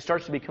that, it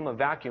starts to become a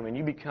vacuum, and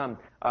you become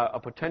a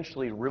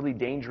potentially really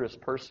dangerous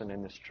person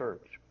in this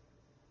church.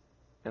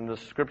 And the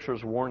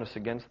Scriptures warn us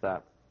against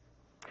that.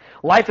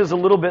 Life is a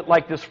little bit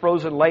like this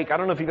frozen lake. I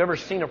don't know if you've ever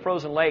seen a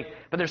frozen lake,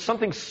 but there's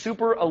something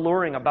super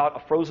alluring about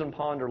a frozen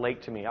pond or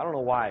lake to me. I don't know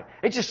why.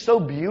 It's just so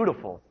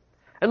beautiful.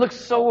 It looks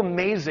so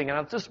amazing, and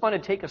it's just fun to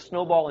take a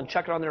snowball and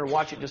chuck it on there and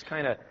watch it just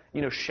kind of,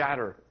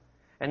 shatter.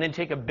 And then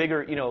take a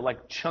bigger,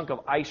 like chunk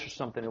of ice or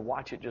something and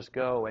watch it just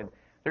go. And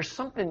there's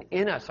something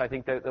in us, I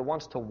think, that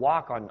wants to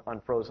walk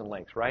on frozen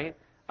lakes, right?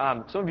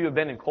 Some of you have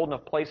been in cold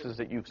enough places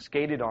that you've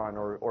skated on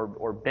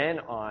or been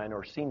on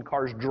or seen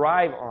cars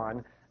drive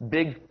on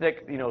big,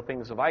 thick,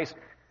 things of ice.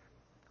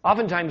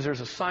 Oftentimes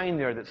there's a sign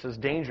there that says,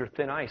 danger,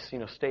 thin ice,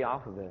 stay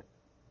off of it.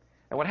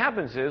 And what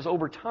happens is,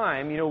 over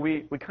time,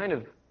 we kind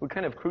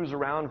of cruise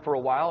around for a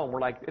while and we're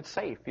like, it's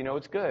safe,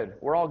 it's good.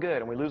 We're all good.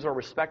 And we lose our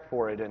respect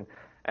for it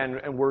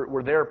and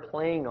we're there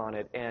playing on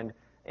it.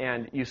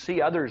 And you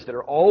see others that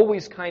are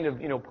always kind of,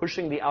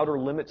 pushing the outer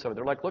limits of it.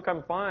 They're like, look,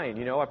 I'm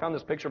fine. I found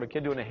this picture of a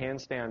kid doing a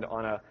handstand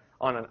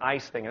on an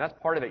ice thing. And that's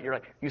part of it. You're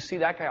like, you see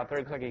that guy out there,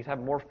 it looks like he's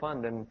having more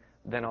fun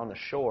than on the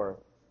shore.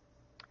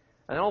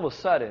 And then all of a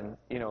sudden,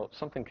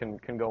 something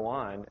can go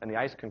on and the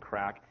ice can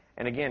crack.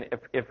 And again,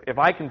 if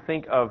I can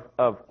think of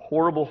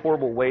horrible,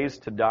 horrible ways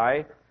to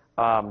die,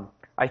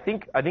 I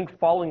think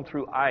falling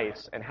through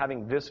ice and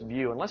having this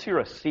view, unless you're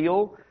a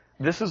SEAL,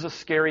 this is a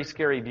scary,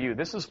 scary view.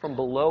 This is from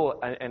below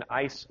an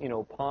ice,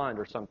 pond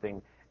or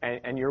something,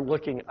 and you're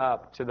looking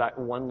up to that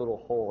one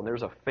little hole, and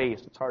there's a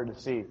face. It's hard to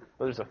see,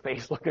 but there's a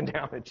face looking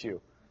down at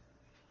you.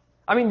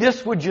 I mean,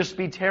 this would just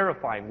be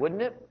terrifying,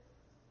 wouldn't it?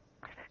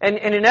 And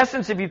in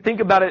essence, if you think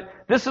about it,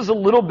 this is a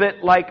little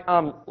bit like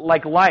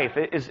life,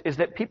 is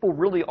that people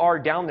really are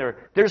down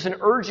there. There's an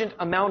urgent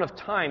amount of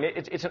time.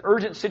 It's an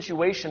urgent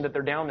situation that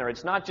they're down there.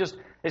 It's not just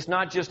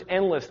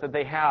endless that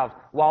they have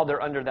while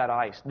they're under that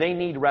ice. They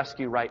need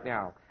rescue right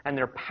now, and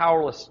they're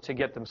powerless to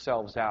get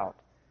themselves out.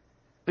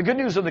 The good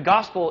news of the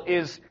gospel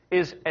is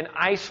an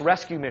ice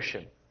rescue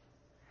mission.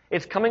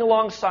 It's coming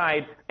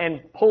alongside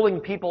and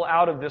pulling people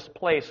out of this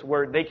place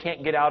where they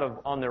can't get out of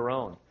on their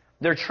own.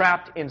 They're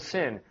trapped in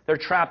sin. They're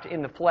trapped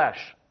in the flesh.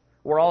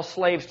 We're all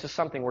slaves to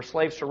something. We're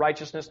slaves to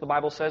righteousness, the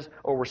Bible says,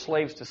 or we're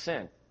slaves to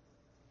sin.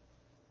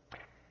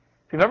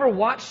 If you've ever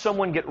watched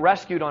someone get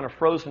rescued on a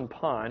frozen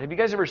pond, have you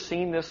guys ever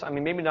seen this? I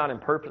mean, maybe not in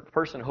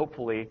person,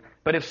 hopefully,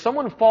 but if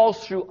someone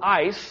falls through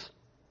ice,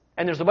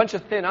 and there's a bunch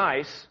of thin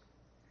ice,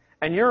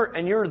 and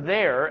you're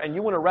there, and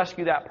you want to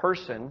rescue that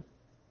person,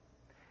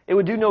 it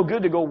would do no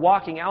good to go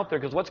walking out there,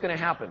 because what's going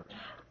to happen?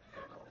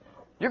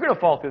 You're going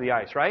to fall through the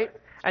ice, right?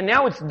 And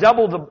now it's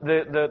double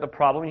the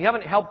problem. You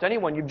haven't helped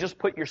anyone. You've just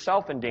put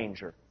yourself in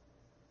danger.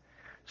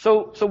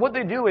 So what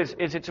they do is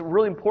it's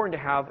really important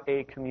to have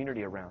a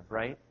community around,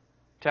 right?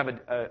 To have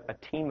a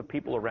team of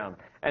people around.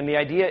 And the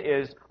idea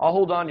is, I'll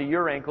hold on to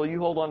your ankle, you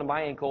hold on to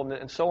my ankle,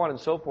 and so on and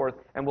so forth,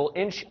 and we'll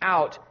inch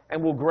out,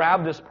 and we'll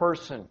grab this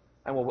person,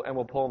 and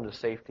we'll pull them to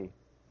safety.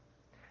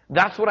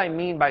 That's what I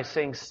mean by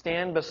saying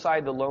stand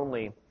beside the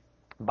lonely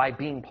by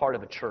being part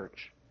of a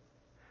church.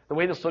 the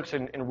way this looks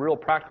in real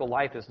practical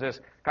life is this.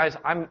 Guys,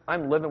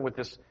 I'm living with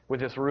this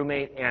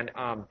roommate,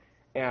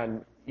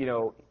 and you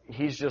know,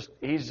 he's just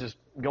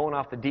going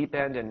off the deep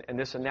end and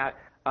this and that.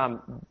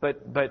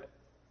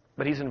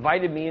 But he's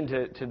invited me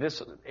into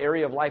this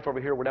area of life over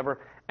here, whatever.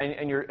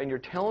 And you're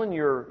telling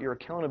your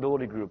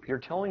accountability group, you're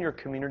telling your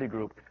community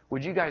group,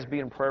 would you guys be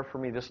in prayer for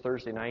me this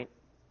Thursday night?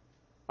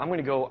 I'm going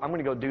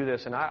to go do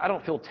this, and I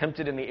don't feel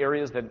tempted in the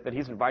areas that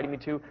he's inviting me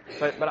to,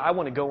 but I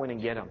want to go in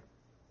and get him.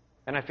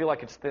 And I feel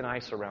like it's thin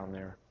ice around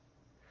there.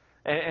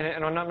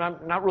 And I'm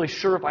not really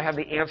sure if I have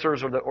the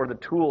answers or the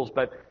tools,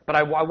 but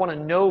I want to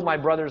know my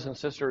brothers and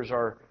sisters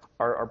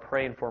are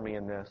praying for me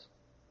in this.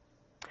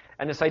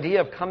 And this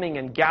idea of coming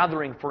and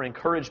gathering for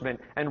encouragement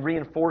and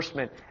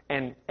reinforcement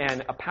and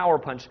a power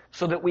punch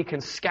so that we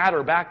can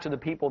scatter back to the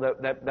people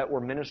that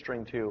we're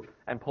ministering to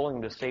and pulling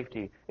them to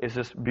safety is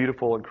this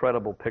beautiful,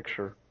 incredible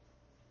picture.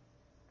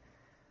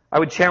 I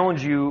would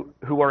challenge you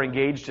who are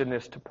engaged in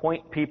this to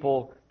point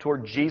people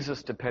toward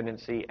Jesus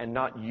dependency and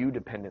not you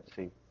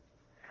dependency.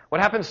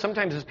 What happens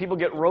sometimes is people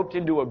get roped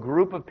into a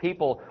group of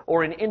people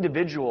or an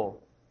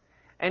individual.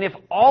 And if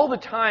all the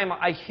time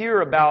I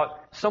hear about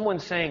someone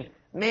saying,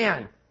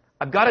 man,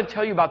 I've got to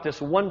tell you about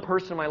this one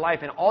person in my life,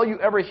 and all you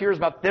ever hear is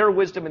about their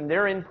wisdom and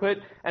their input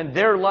and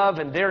their love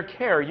and their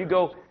care, you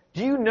go,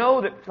 do you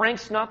know that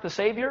Frank's not the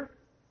Savior?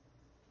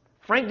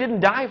 Frank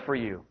didn't die for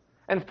you,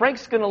 and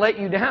Frank's going to let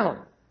you down.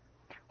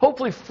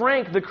 Hopefully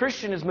Frank, the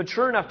Christian, is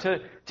mature enough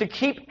to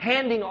keep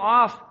handing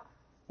off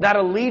that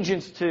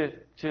allegiance to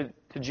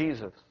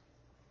Jesus.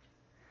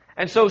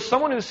 And so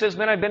someone who says,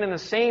 man, I've been in the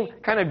same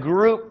kind of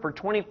group for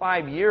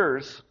 25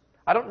 years,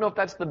 I don't know if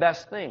that's the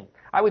best thing.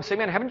 I would say,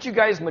 man, haven't you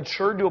guys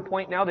matured to a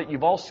point now that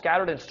you've all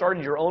scattered and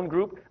started your own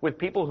group with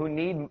people who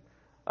need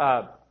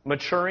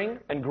maturing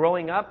and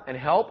growing up and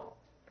help?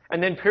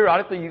 And then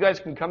periodically you guys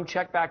can come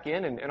check back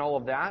in and all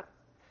of that.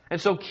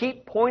 And so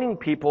keep pointing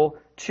people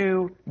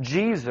to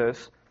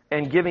Jesus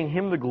and giving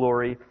Him the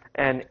glory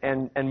and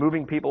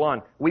moving people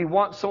on. We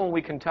want someone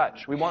we can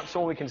touch. We want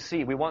someone we can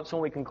see. We want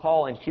someone we can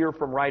call and hear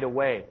from right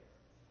away.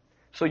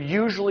 So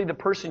usually the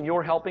person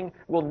you're helping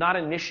will not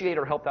initiate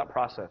or help that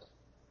process.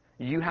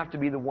 You have to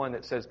be the one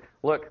that says,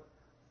 look,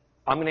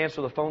 I'm going to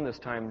answer the phone this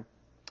time,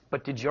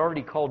 but did you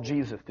already call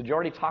Jesus? Did you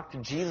already talk to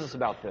Jesus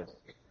about this?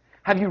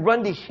 Have you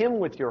run to Him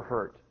with your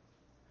hurt?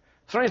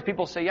 Sometimes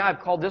people say, yeah,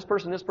 I've called this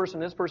person,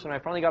 and I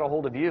finally got a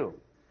hold of you.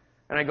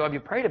 And I go, have you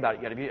prayed about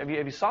it yet? Have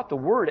you sought the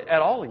Word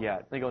at all yet?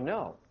 And they go,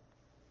 no.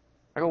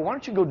 I go, why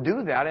don't you go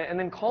do that and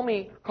then call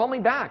me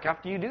back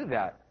after you do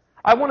that?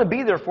 I want to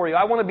be there for you.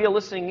 I want to be a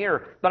listening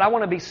ear, but I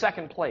want to be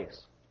second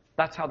place.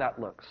 That's how that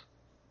looks.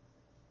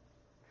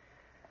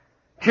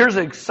 Here's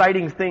an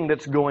exciting thing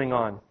that's going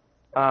on.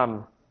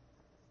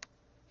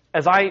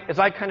 As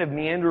I kind of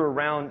meander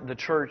around the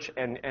church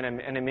and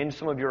I'm in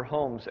some of your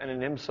homes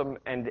and in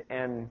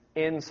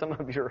some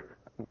of your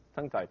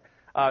tongue-tied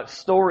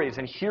stories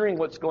and hearing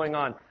what's going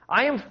on,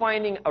 I am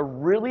finding a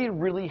really,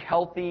 really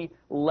healthy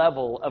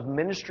level of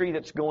ministry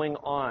that's going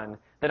on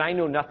that I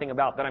know nothing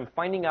about, that I'm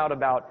finding out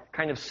about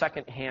kind of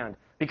secondhand.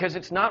 Because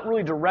it's not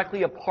really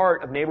directly a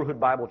part of Neighborhood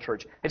Bible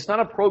Church. It's not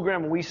a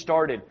program we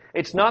started.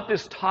 It's not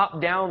this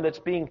top-down that's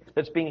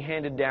being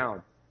handed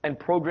down and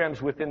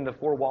programs within the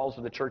four walls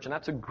of the church. And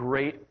that's a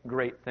great,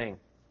 great thing.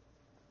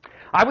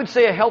 I would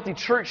say a healthy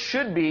church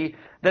should be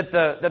that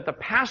the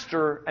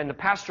pastor and the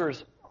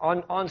pastors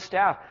on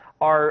staff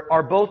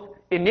are both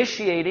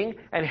initiating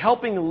and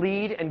helping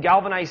lead and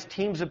galvanize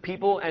teams of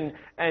people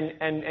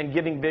and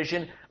giving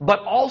vision, but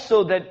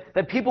also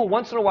that people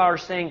once in a while are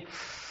saying,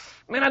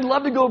 man, I'd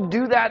love to go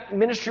do that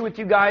ministry with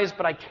you guys,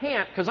 but I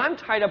can't because I'm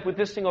tied up with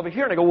this thing over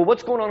here. And I go, well,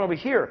 what's going on over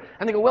here?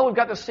 And they go, well, we've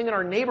got this thing in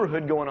our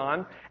neighborhood going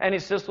on, and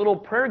it's this little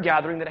prayer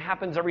gathering that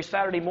happens every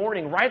Saturday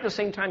morning, right at the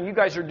same time you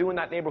guys are doing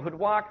that neighborhood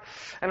walk,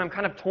 and I'm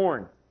kind of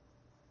torn.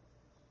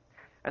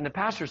 And the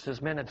pastor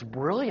says, man, that's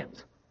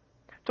brilliant.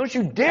 Don't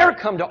you dare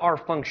come to our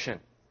function.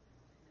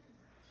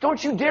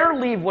 Don't you dare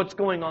leave what's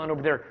going on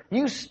over there.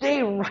 You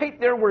stay right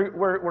there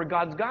where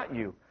God's got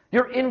you.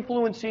 You're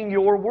influencing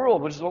your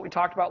world, which is what we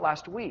talked about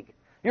last week.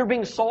 You're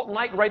being salt and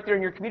light right there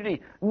in your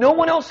community. No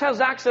one else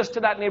has access to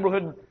that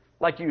neighborhood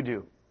like you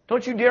do.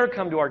 Don't you dare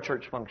come to our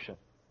church function.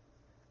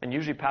 And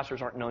usually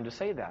pastors aren't known to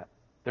say that.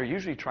 They're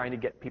usually trying to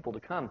get people to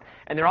come.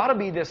 And there ought to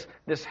be this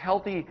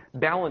healthy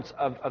balance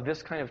of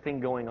this kind of thing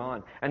going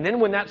on. And then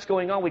when that's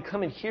going on, we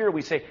come in here,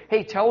 we say,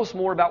 hey, tell us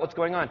more about what's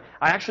going on.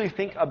 I actually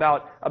think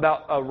about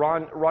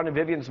Ron and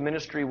Vivian's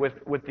ministry with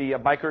the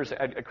bikers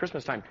at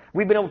Christmas time.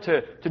 We've been able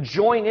to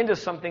join into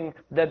something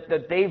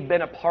that they've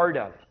been a part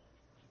of.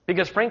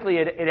 Because frankly,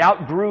 it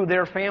outgrew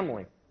their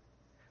family.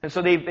 And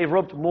so they've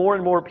roped more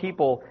and more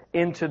people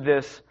into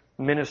this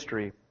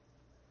ministry.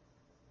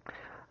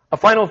 A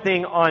final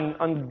thing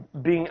on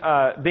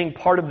being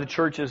part of the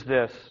church is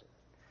this.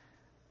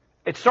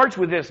 It starts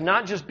with this,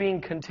 not just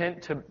being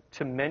content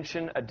to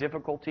mention a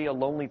difficulty, a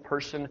lonely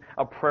person,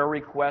 a prayer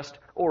request,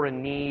 or a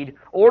need,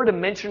 or to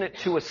mention it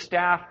to a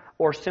staff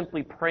or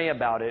simply pray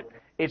about it.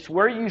 It's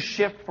where you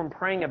shift from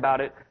praying about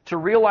it to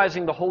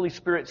realizing the Holy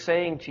Spirit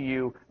saying to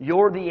you,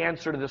 you're the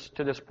answer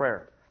to this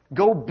prayer.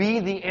 Go be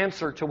the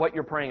answer to what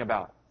you're praying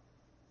about.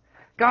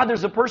 God,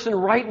 there's a person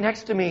right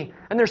next to me,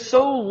 and they're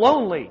so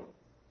lonely.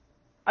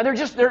 And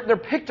they're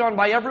picked on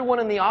by everyone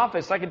in the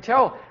office. I can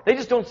tell they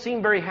just don't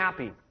seem very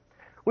happy.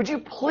 Would you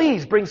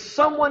please bring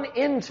someone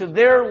into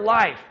their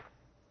life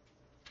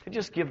to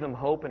just give them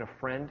hope and a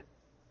friend?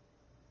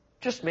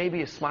 Just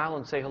maybe a smile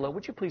and say hello.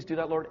 Would you please do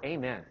that, Lord?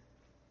 Amen.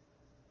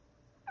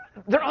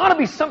 There ought to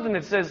be something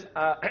that says,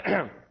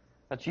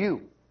 that's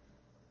you.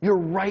 You're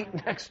right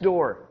next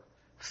door.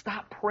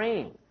 Stop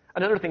praying.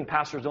 Another thing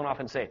pastors don't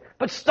often say.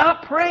 But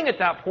stop praying at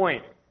that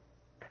point.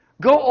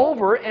 Go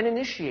over and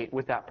initiate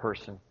with that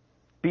person.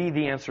 Be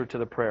the answer to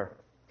the prayer.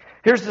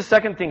 Here's the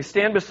second thing.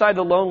 Stand beside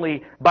the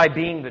lonely by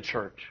being the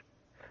church.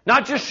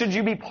 Not just should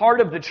you be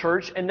part of the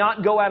church and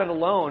not go at it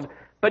alone,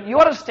 but you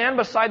ought to stand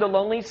beside the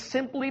lonely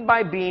simply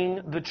by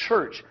being the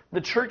church.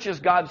 The church is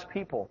God's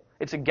people.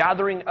 It's a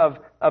gathering of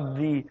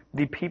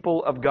the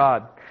people of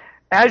God.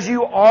 As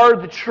you are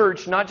the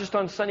church, not just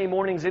on Sunday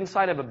mornings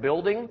inside of a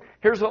building,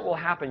 here's what will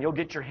happen. You'll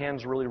get your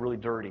hands really, really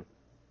dirty.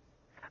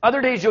 Other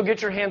days you'll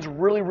get your hands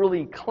really,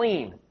 really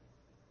clean.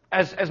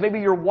 As maybe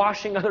you're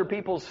washing other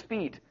people's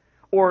feet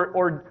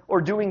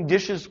or doing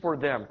dishes for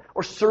them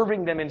or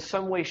serving them in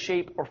some way,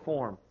 shape, or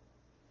form.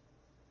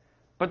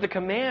 But the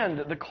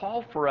command, the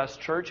call for us,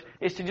 church,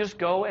 is to just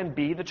go and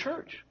be the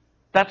church.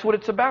 That's what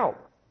it's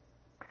about.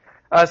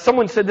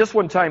 Someone said this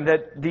one time,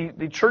 that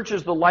the church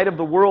is the light of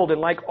the world, and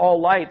like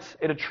all lights,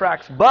 it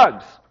attracts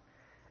bugs.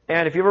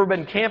 And if you've ever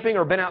been camping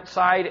or been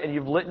outside and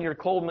you've lit in your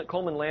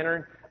Coleman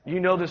lantern, you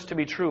know this to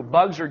be true.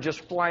 Bugs are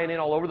just flying in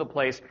all over the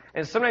place.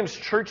 And sometimes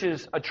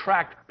churches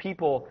attract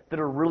people that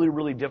are really,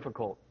 really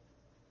difficult.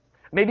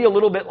 Maybe a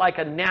little bit like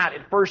a gnat.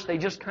 At first, they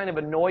just kind of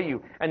annoy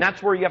you. And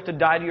that's where you have to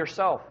die to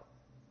yourself.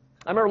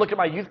 I remember looking at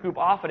my youth group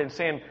often and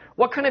saying,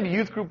 what kind of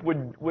youth group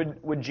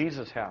would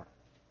Jesus have?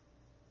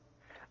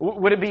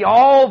 Would it be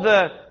all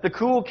the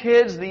cool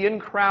kids, the in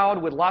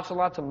crowd with lots and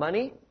lots of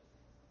money,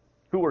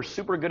 who are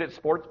super good at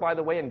sports, by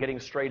the way, and getting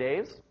straight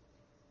A's?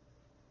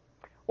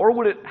 Or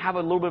would it have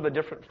a little bit of a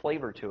different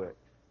flavor to it?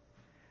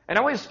 And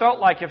I always felt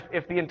like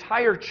if the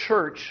entire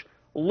church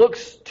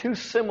looks too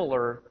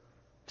similar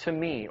to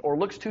me, or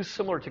looks too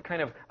similar to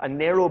kind of a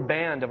narrow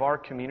band of our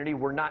community,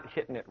 we're not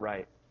hitting it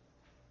right.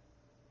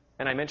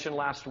 And I mentioned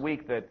last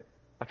week that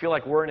I feel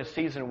like we're in a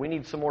season we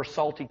need some more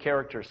salty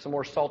characters, some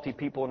more salty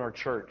people in our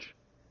church.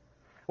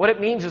 What it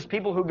means is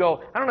people who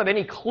go, I don't have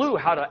any clue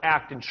how to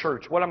act in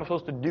church, what I'm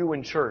supposed to do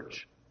in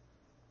church.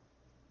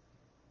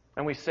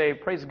 And we say,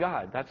 praise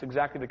God, that's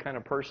exactly the kind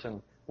of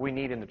person we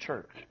need in the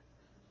church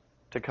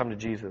to come to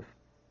Jesus.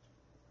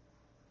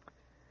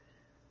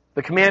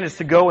 The command is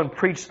to go and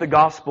preach the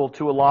gospel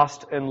to a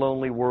lost and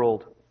lonely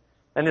world.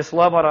 And this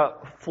love ought to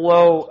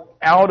flow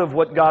out of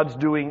what God's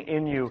doing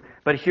in you.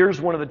 But here's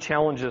one of the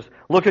challenges.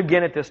 Look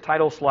again at this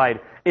title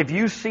slide. If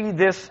you see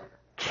this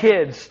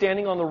kid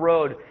standing on the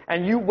road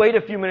and you wait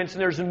a few minutes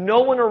and there's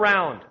no one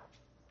around,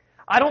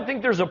 I don't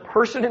think there's a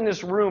person in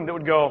this room that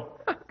would go,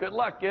 good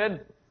luck,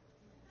 kid.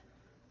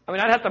 I mean,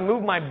 I'd have to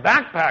move my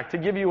backpack to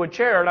give you a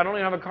chair, and I don't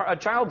even have a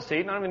child seat,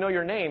 and I don't even know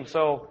your name,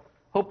 so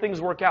hope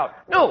things work out.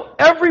 No,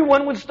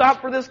 everyone would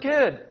stop for this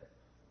kid.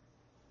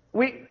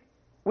 We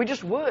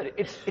just would.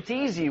 It's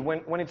easy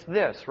when it's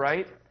this,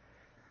 right?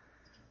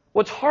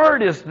 What's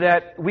hard is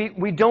that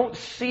we don't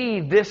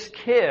see this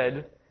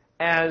kid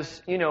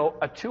as, a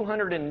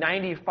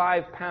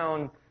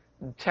 295-pound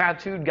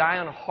tattooed guy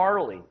on a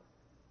Harley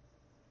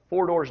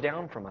 4 doors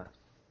down from us.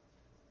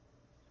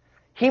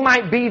 He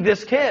might be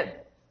this kid,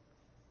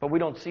 but we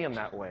don't see him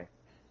that way.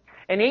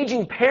 An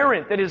aging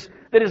parent that is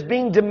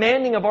being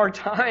demanding of our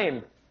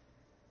time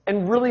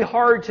and really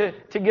hard to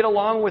get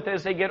along with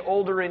as they get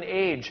older in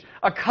age.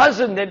 A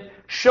cousin that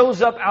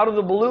shows up out of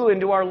the blue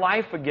into our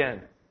life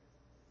again.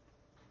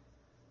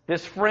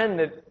 This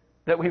friend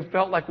that we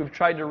felt like we've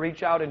tried to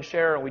reach out and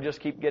share, and we just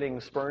keep getting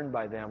spurned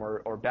by them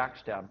or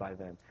backstabbed by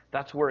them.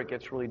 That's where it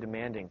gets really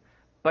demanding.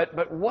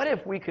 But what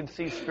if we could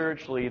see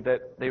spiritually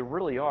that they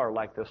really are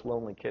like this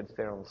lonely kid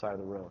standing on the side of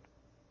the road?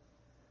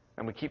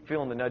 And we keep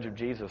feeling the nudge of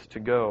Jesus to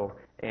go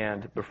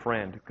and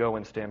befriend, go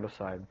and stand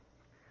beside.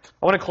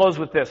 I want to close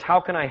with this. How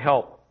can I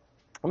help?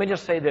 Let me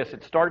just say this.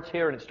 It starts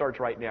here and it starts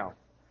right now.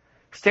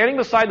 Standing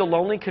beside the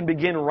lonely can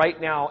begin right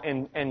now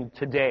and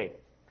today.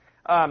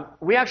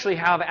 We actually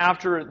have,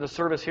 after the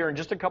service here in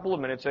just a couple of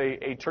minutes,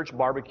 a church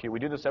barbecue. We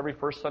do this every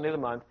first Sunday of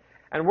the month.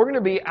 And we're going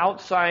to be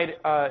outside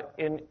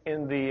in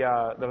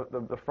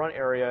the front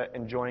area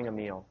enjoying a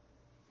meal.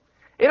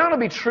 It ought to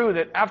be true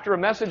that after a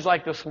message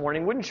like this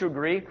morning, wouldn't you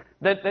agree,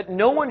 that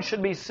no one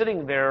should be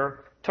sitting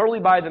there totally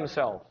by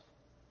themselves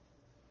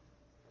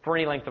for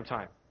any length of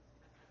time?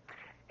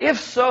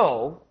 If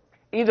so,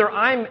 either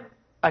I'm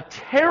a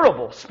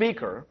terrible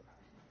speaker,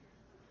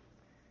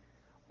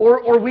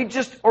 or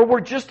we're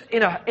just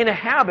in a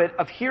habit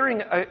of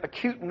hearing a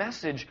cute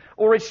message,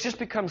 or it's just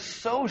become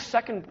so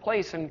second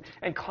place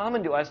and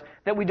common to us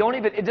that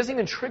it doesn't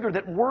even trigger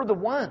that we're the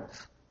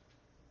ones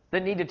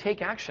that need to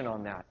take action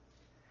on that.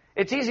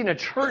 It's easy in a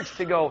church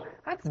to go,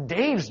 that's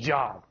Dave's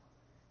job.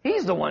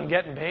 He's the one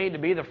getting paid to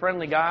be the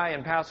friendly guy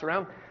and pass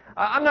around.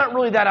 I'm not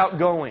really that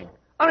outgoing.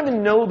 I don't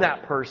even know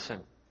that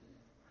person.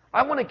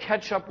 I want to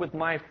catch up with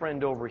my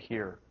friend over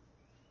here.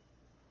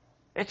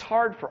 It's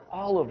hard for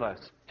all of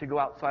us to go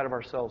outside of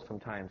ourselves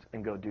sometimes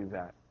and go do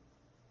that.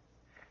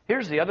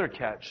 Here's the other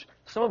catch.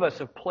 Some of us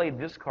have played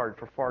this card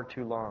for far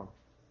too long.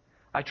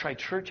 I try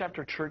church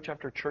after church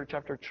after church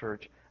after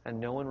church, and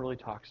no one really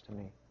talks to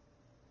me.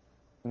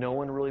 No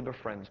one really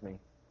befriends me.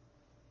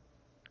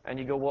 And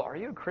you go, well, are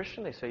you a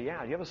Christian? They say,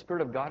 yeah. Do you have a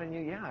Spirit of God in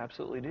you? Yeah, I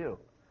absolutely do.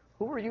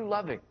 Who are you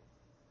loving?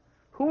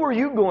 Who are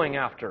you going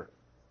after?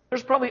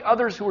 There's probably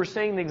others who are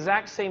saying the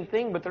exact same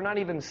thing, but they're not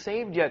even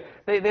saved yet.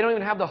 They don't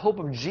even have the hope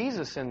of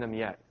Jesus in them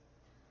yet.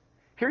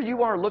 Here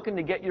you are looking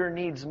to get your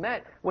needs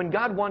met when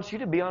God wants you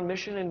to be on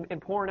mission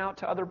and pouring out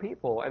to other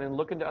people and then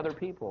looking to other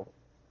people.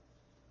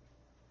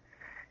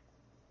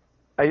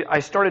 I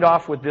started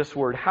off with this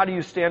word. How do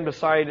you stand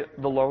beside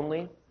the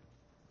lonely?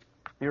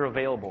 You're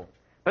available.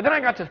 But then I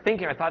got to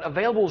thinking, I thought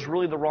available is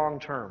really the wrong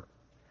term.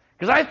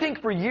 Because I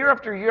think for year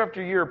after year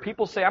after year,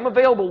 people say, I'm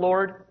available,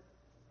 Lord.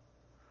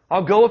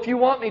 I'll go if you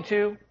want me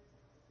to.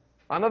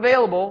 I'm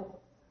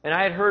available. And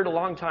I had heard a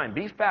long time,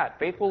 be fat,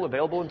 faithful,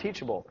 available, and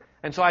teachable.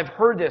 And so I've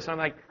heard this, and I'm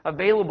like,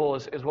 available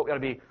is what we got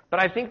to be.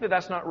 But I think that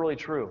that's not really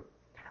true.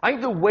 I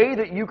think the way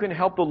that you can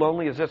help the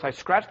lonely is this. I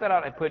scratched that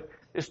out,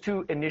 is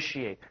to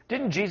initiate.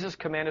 Didn't Jesus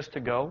command us to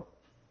go?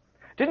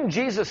 Didn't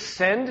Jesus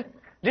send?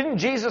 Didn't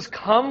Jesus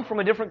come from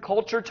a different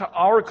culture to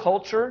our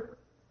culture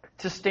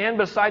to stand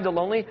beside the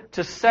lonely,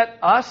 to set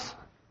us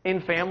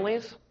in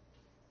families?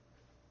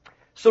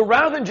 So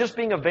rather than just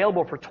being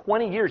available for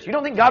 20 years, you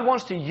don't think God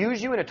wants to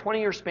use you in a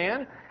 20-year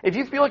span? If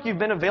you feel like you've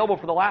been available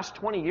for the last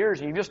 20 years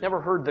and you've just never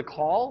heard the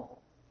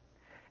call,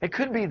 it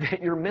could be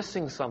that you're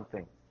missing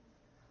something.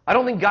 I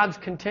don't think God's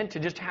content to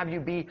just have you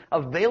be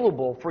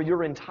available for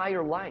your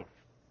entire life.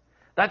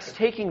 That's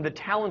taking the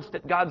talents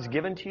that God's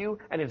given to you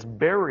and it's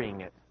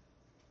burying it.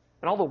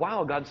 And all the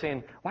while, God's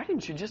saying, why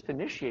didn't you just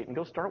initiate and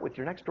go start with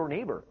your next door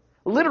neighbor?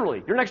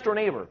 Literally, your next door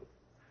neighbor.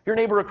 Your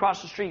neighbor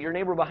across the street, your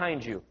neighbor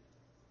behind you.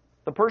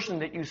 The person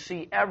that you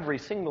see every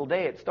single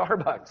day at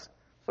Starbucks,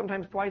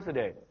 sometimes twice a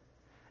day.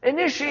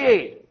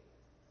 Initiate.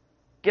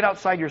 Get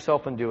outside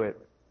yourself and do it.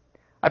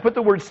 I put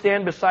the word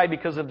stand beside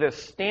because of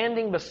this.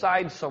 Standing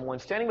beside someone,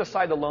 standing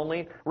beside the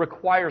lonely,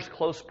 requires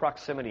close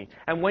proximity.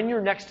 And when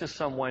you're next to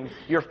someone,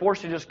 you're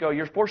forced to just go,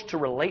 you're forced to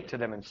relate to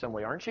them in some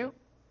way, aren't you?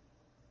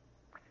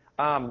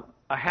 A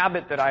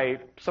habit that I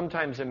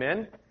sometimes am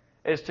in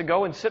is to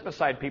go and sit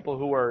beside people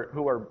who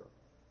are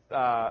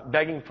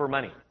begging for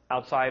money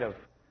outside of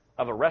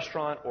a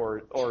restaurant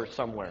or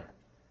somewhere.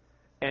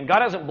 And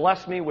God hasn't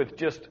blessed me with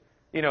just,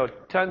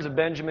 tons of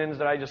Benjamins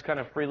that I just kind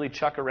of freely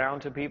chuck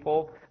around to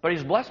people. But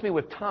He's blessed me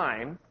with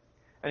time,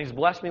 and He's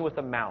blessed me with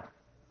a mouth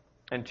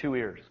and 2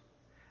 ears.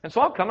 And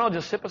so I'll come and I'll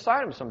just sit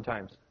beside Him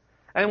sometimes.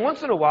 And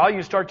once in a while,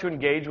 you start to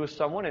engage with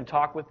someone and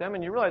talk with them,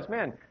 and you realize,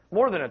 man,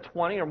 more than a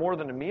 20 or more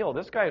than a meal,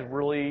 this guy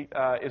really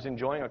is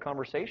enjoying a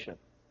conversation.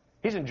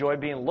 He's enjoyed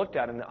being looked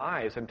at in the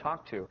eyes and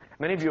talked to.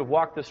 Many of you have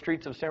walked the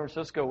streets of San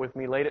Francisco with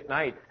me late at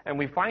night, and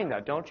we find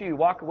that, don't you? You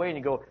walk away and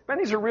you go, man,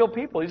 these are real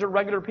people. These are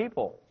regular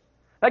people.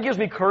 That gives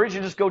me courage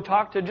to just go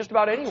talk to just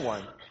about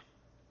anyone.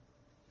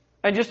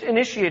 And just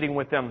initiating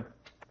with them,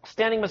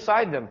 standing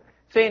beside them,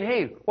 saying,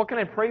 hey, what can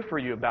I pray for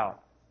you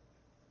about?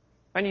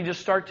 And you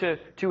just start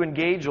to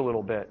engage a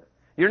little bit.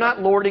 You're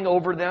not lording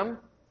over them.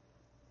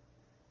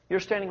 You're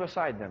standing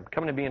beside them,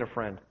 coming and being a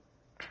friend.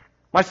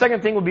 My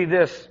second thing would be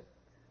this.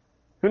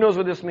 Who knows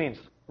what this means?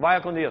 Vaya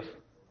con Dios.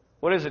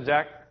 What is it,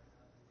 Zach?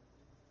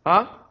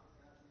 Huh?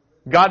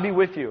 God be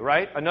with you,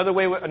 right? Another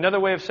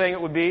way of saying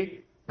it would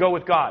be go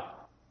with God.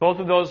 Both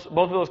of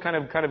those kind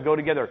of go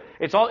together.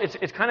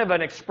 It's kind of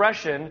an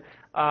expression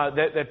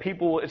that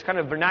people, it's kind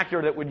of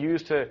vernacular that would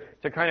use to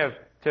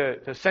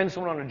send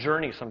someone on a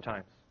journey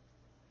sometimes.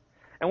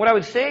 And what I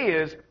would say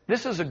is,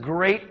 this is a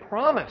great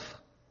promise.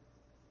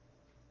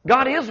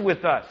 God is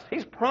with us.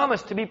 He's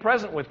promised to be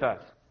present with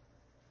us.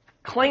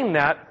 Claim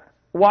that.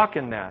 Walk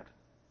in that.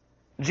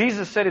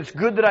 Jesus said, it's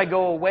good that I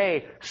go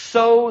away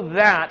so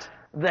that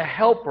the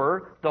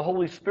Helper, the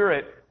Holy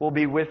Spirit, will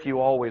be with you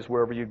always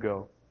wherever you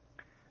go.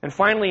 And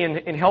finally,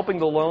 in helping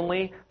the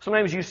lonely,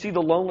 sometimes you see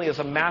the lonely as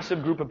a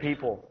massive group of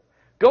people.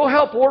 Go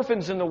help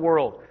orphans in the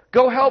world.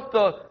 Go help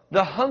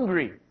the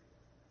hungry.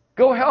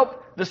 Go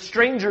help the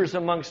strangers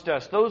amongst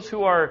us, those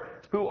who are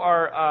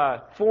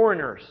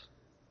foreigners.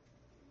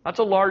 That's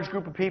a large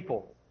group of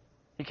people.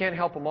 You can't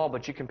help them all,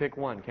 but you can pick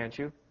one, can't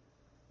you?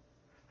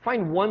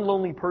 Find one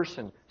lonely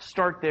person.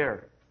 Start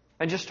there.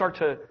 And just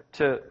start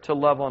to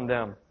love on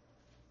them.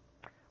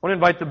 I want to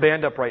invite the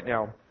band up right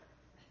now.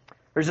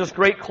 There's this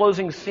great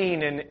closing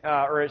scene in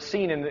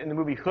the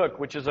movie Hook,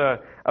 which is a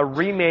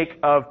remake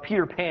of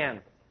Peter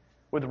Pan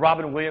with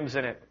Robin Williams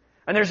in it.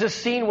 And there's this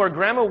scene where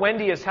Grandma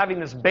Wendy is having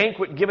this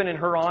banquet given in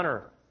her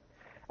honor.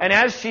 And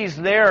as she's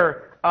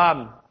there,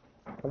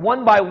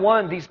 one by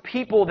one, these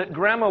people that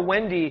Grandma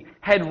Wendy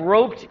had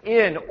roped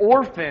in,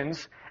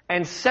 orphans,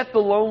 and set the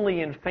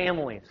lonely in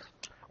families.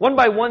 One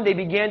by one, they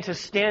began to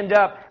stand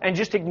up and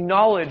just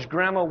acknowledge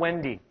Grandma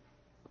Wendy.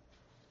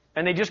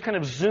 And they just kind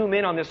of zoom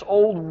in on this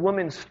old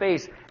woman's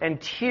face,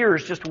 and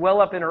tears just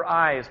well up in her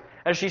eyes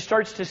as she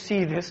starts to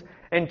see this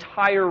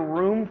entire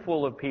room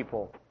full of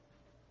people.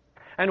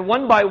 And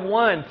one by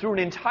one, through an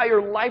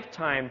entire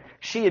lifetime,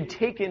 she had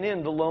taken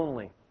in the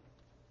lonely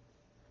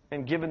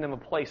and given them a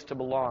place to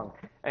belong,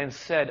 and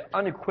said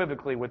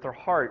unequivocally with her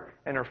heart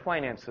and her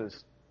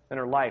finances and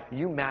her life,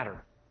 you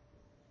matter.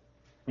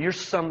 You're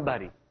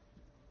somebody.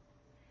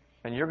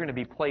 And you're going to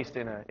be placed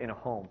in a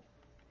home.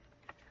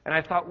 And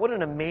I thought, what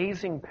an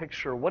amazing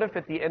picture. What if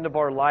at the end of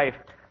our life,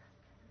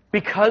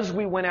 because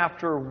we went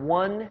after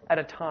one at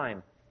a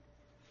time,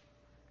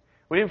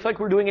 we didn't feel like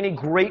we were doing any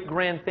great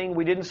grand thing.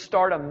 We didn't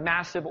start a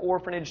massive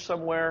orphanage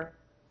somewhere.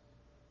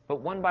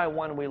 But one by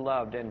one we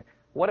loved. And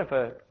what if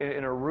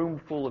in a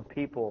room full of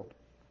people,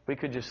 we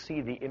could just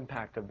see the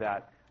impact of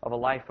that, of a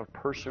life of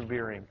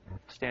persevering,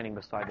 standing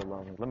beside the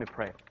lonely. Let me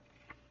pray.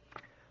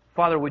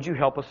 Father, would you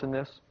help us in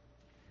this?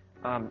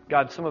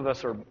 God, some of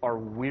us are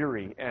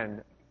weary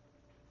and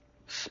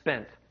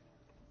spent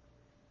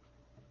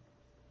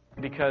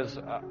because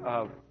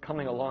of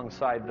coming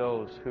alongside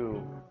those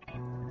who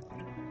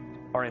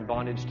are in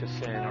bondage to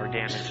sin, are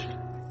damaged.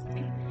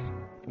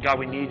 God,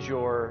 we need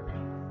your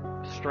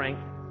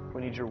strength.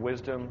 We need your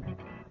wisdom.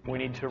 We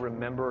need to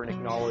remember and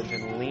acknowledge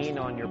and lean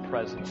on your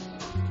presence.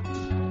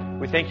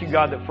 We thank you,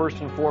 God, that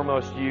first and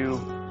foremost you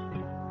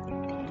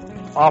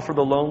offer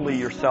the lonely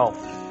yourself.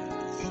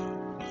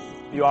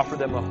 You offer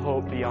them a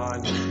hope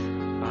beyond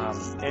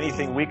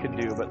anything we could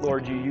do. But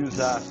Lord, you use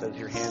us as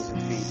your hands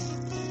and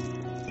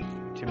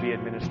feet to be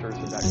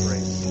administrators of that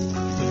grace.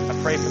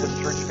 I pray for this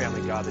church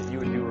family, God, that you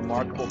would do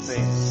remarkable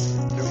things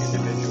through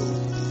individuals.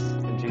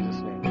 In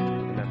Jesus' name,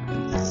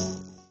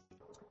 amen.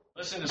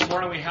 Listen, this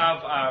morning we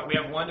have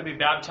one to be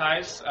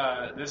baptized.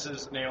 This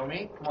is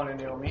Naomi. Come on in,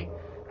 Naomi.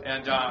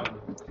 And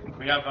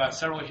we have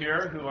several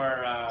here who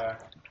are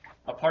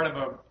a part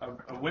of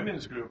a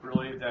women's group,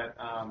 really, that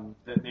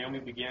Naomi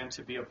began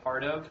to be a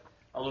part of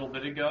a little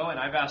bit ago. And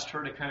I've asked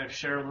her to kind of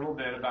share a little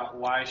bit about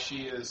why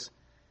she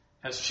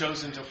has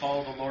chosen to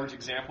follow the Lord's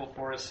example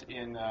for us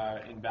in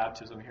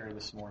baptism here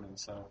this morning.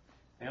 So,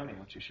 Naomi, why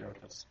don't you share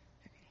with us?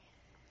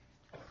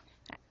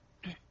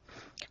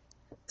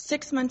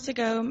 6 months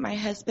ago, my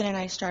husband and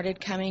I started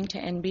coming to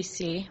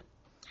NBC.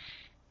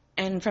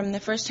 And from the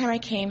first time I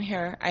came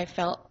here, I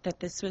felt that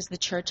this was the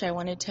church I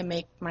wanted to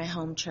make my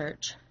home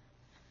church.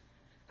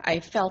 I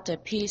felt a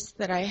peace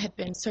that I had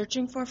been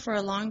searching for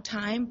a long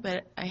time,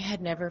 but I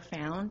had never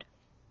found.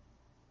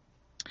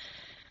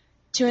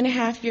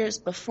 2.5 years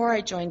before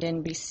I joined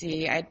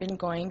NBC, I'd been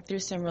going through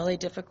some really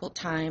difficult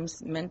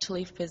times,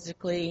 mentally,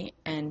 physically,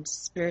 and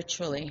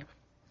spiritually.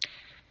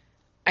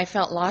 I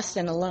felt lost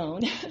and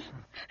alone,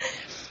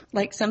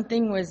 like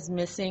something was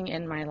missing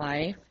in my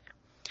life.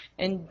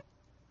 And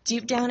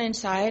deep down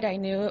inside, I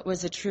knew it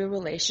was a true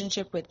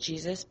relationship with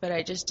Jesus, but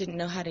I just didn't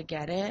know how to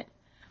get it.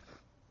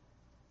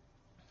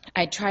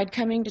 I tried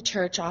coming to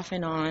church off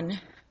and on,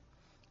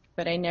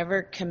 but I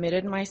never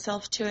committed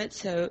myself to it,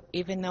 so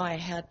even though I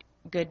had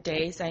good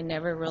days, I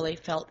never really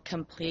felt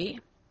complete.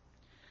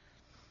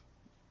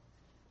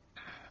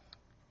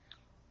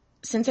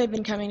 Since I've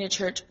been coming to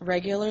church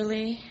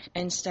regularly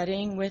and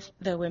studying with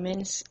the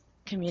women's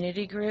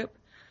community group,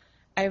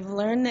 I've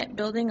learned that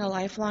building a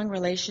lifelong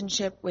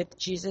relationship with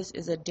Jesus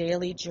is a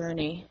daily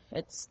journey.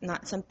 It's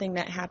not something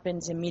that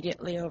happens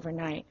immediately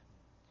overnight.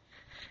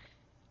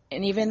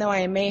 And even though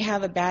I may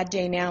have a bad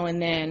day now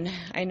and then,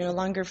 I no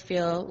longer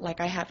feel like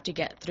I have to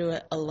get through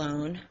it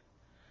alone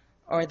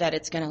or that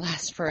it's going to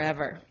last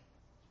forever.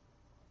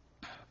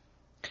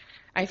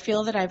 I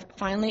feel that I've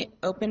finally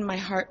opened my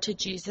heart to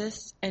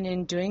Jesus, and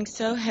in doing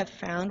so have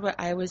found what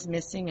I was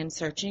missing and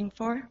searching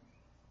for.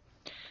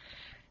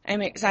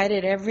 I'm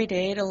excited every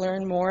day to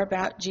learn more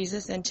about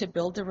Jesus and to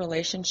build the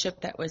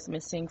relationship that was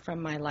missing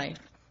from my life.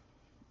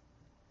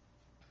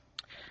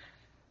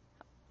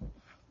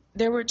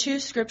 There were 2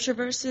 scripture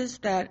verses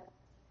that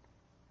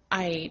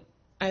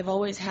I've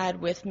always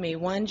had with me.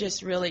 One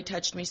just really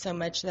touched me so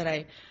much that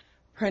I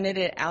printed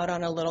it out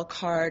on a little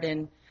card,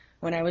 and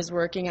when I was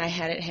working, I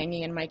had it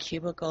hanging in my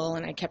cubicle,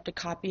 and I kept a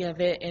copy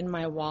of it in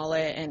my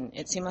wallet, and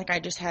it seemed like I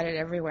just had it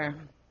everywhere.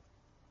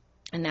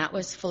 And that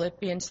was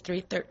Philippians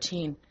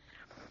 3:13.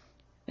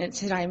 And it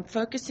said, I'm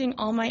focusing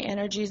all my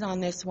energies on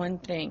this one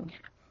thing,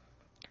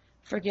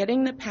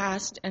 forgetting the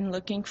past and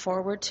looking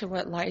forward to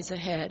what lies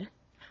ahead.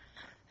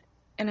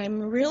 And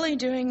I'm really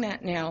doing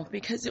that now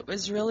because it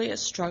was really a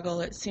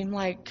struggle. It seemed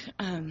like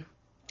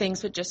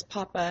things would just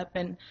pop up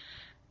and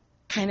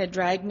kind of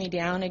drag me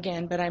down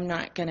again, but I'm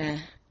not going to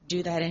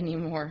do that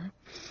anymore.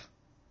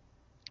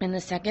 And the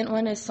second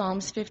one is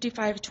Psalms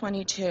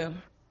 55:22.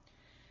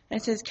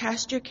 It says,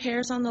 cast your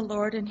cares on the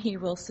Lord and he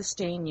will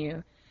sustain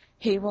you.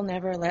 He will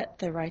never let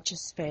the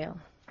righteous fail.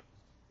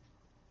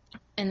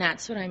 And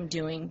that's what I'm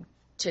doing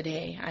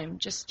today. I'm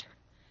just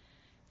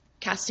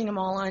casting them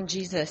all on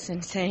Jesus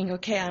and saying,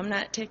 okay, I'm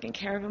not taking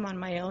care of them on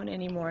my own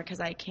anymore because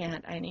I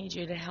can't. I need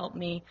you to help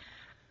me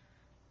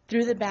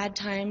through the bad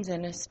times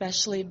and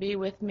especially be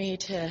with me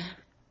to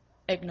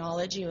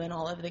acknowledge you in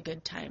all of the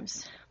good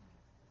times.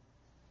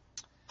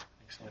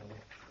 Thanks,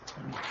 Naomi.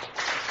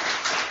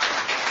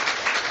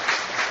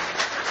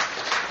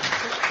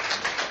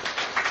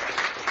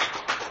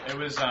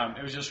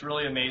 It was just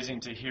really amazing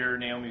to hear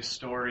Naomi's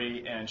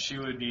story, and she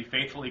would be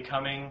faithfully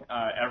coming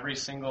every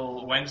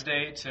single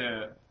Wednesday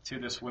to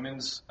this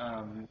women's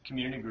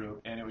community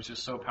group, and it was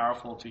just so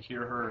powerful to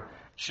hear her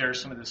share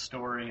some of this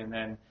story, and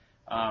then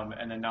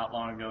not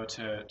long ago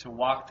to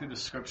walk through the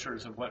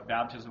scriptures of what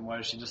baptism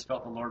was. She just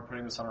felt the Lord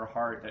putting this on her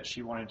heart, that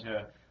she wanted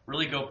to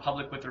really go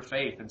public with her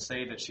faith and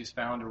say that she's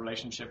found a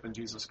relationship with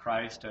Jesus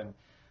Christ, and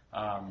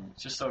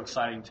it's just so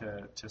exciting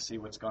to see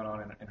what's going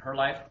on in her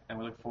life, and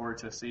we look forward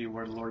to see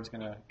where the Lord's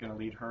going to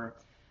lead her.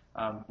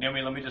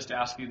 Naomi, let me just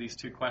ask you these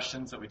two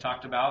questions that we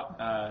talked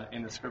about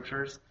in the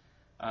scriptures.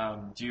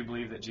 Do you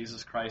believe that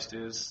Jesus Christ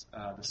is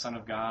the Son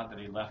of God, that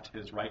he left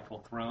his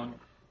rightful throne,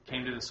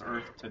 came to this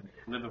earth to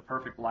live a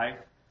perfect life,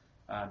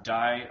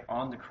 die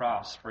on the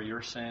cross for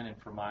your sin and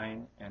for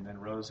mine, and then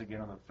rose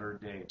again on the third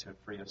day to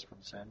free us from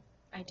sin?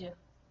 I do.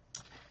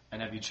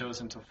 And have you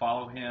chosen to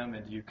follow him,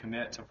 and do you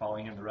commit to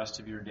following him the rest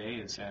of your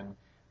days and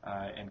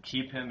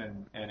keep him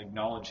and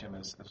acknowledge him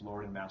as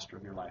Lord and Master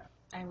of your life?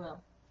 I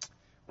will.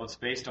 Well, it's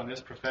based on this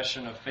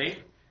profession of faith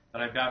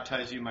that I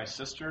baptize you, my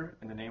sister,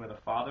 in the name of the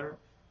Father,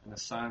 and the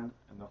Son,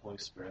 and the Holy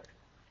Spirit.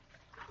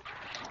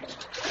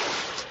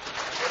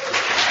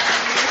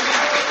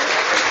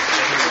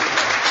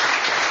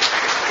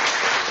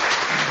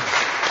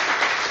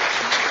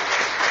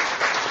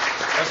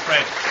 Let's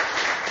pray.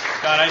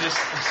 God, I'm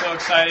so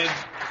excited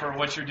for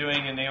what you're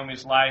doing in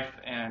Naomi's life,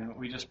 and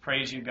we just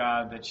praise you,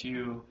 God, that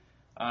you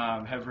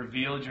have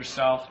revealed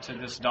yourself to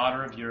this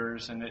daughter of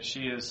yours, and that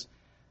she is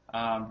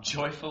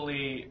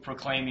joyfully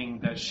proclaiming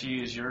that she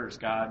is yours,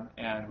 God.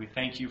 And we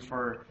thank you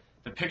for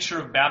the picture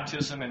of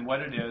baptism and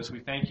what it is. We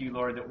thank you,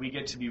 Lord, that we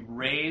get to be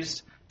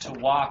raised to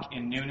walk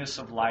in newness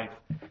of life.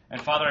 And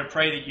Father, I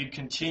pray that you'd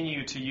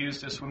continue to use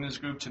this women's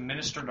group to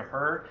minister to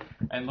her.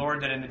 And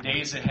Lord, that in the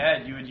days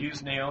ahead, you would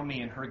use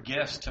Naomi and her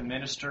gifts to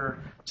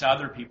minister to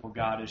other people,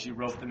 God, as you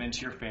wrote them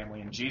into your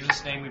family. In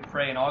Jesus' name we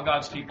pray. And all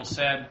God's people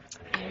said,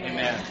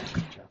 Amen.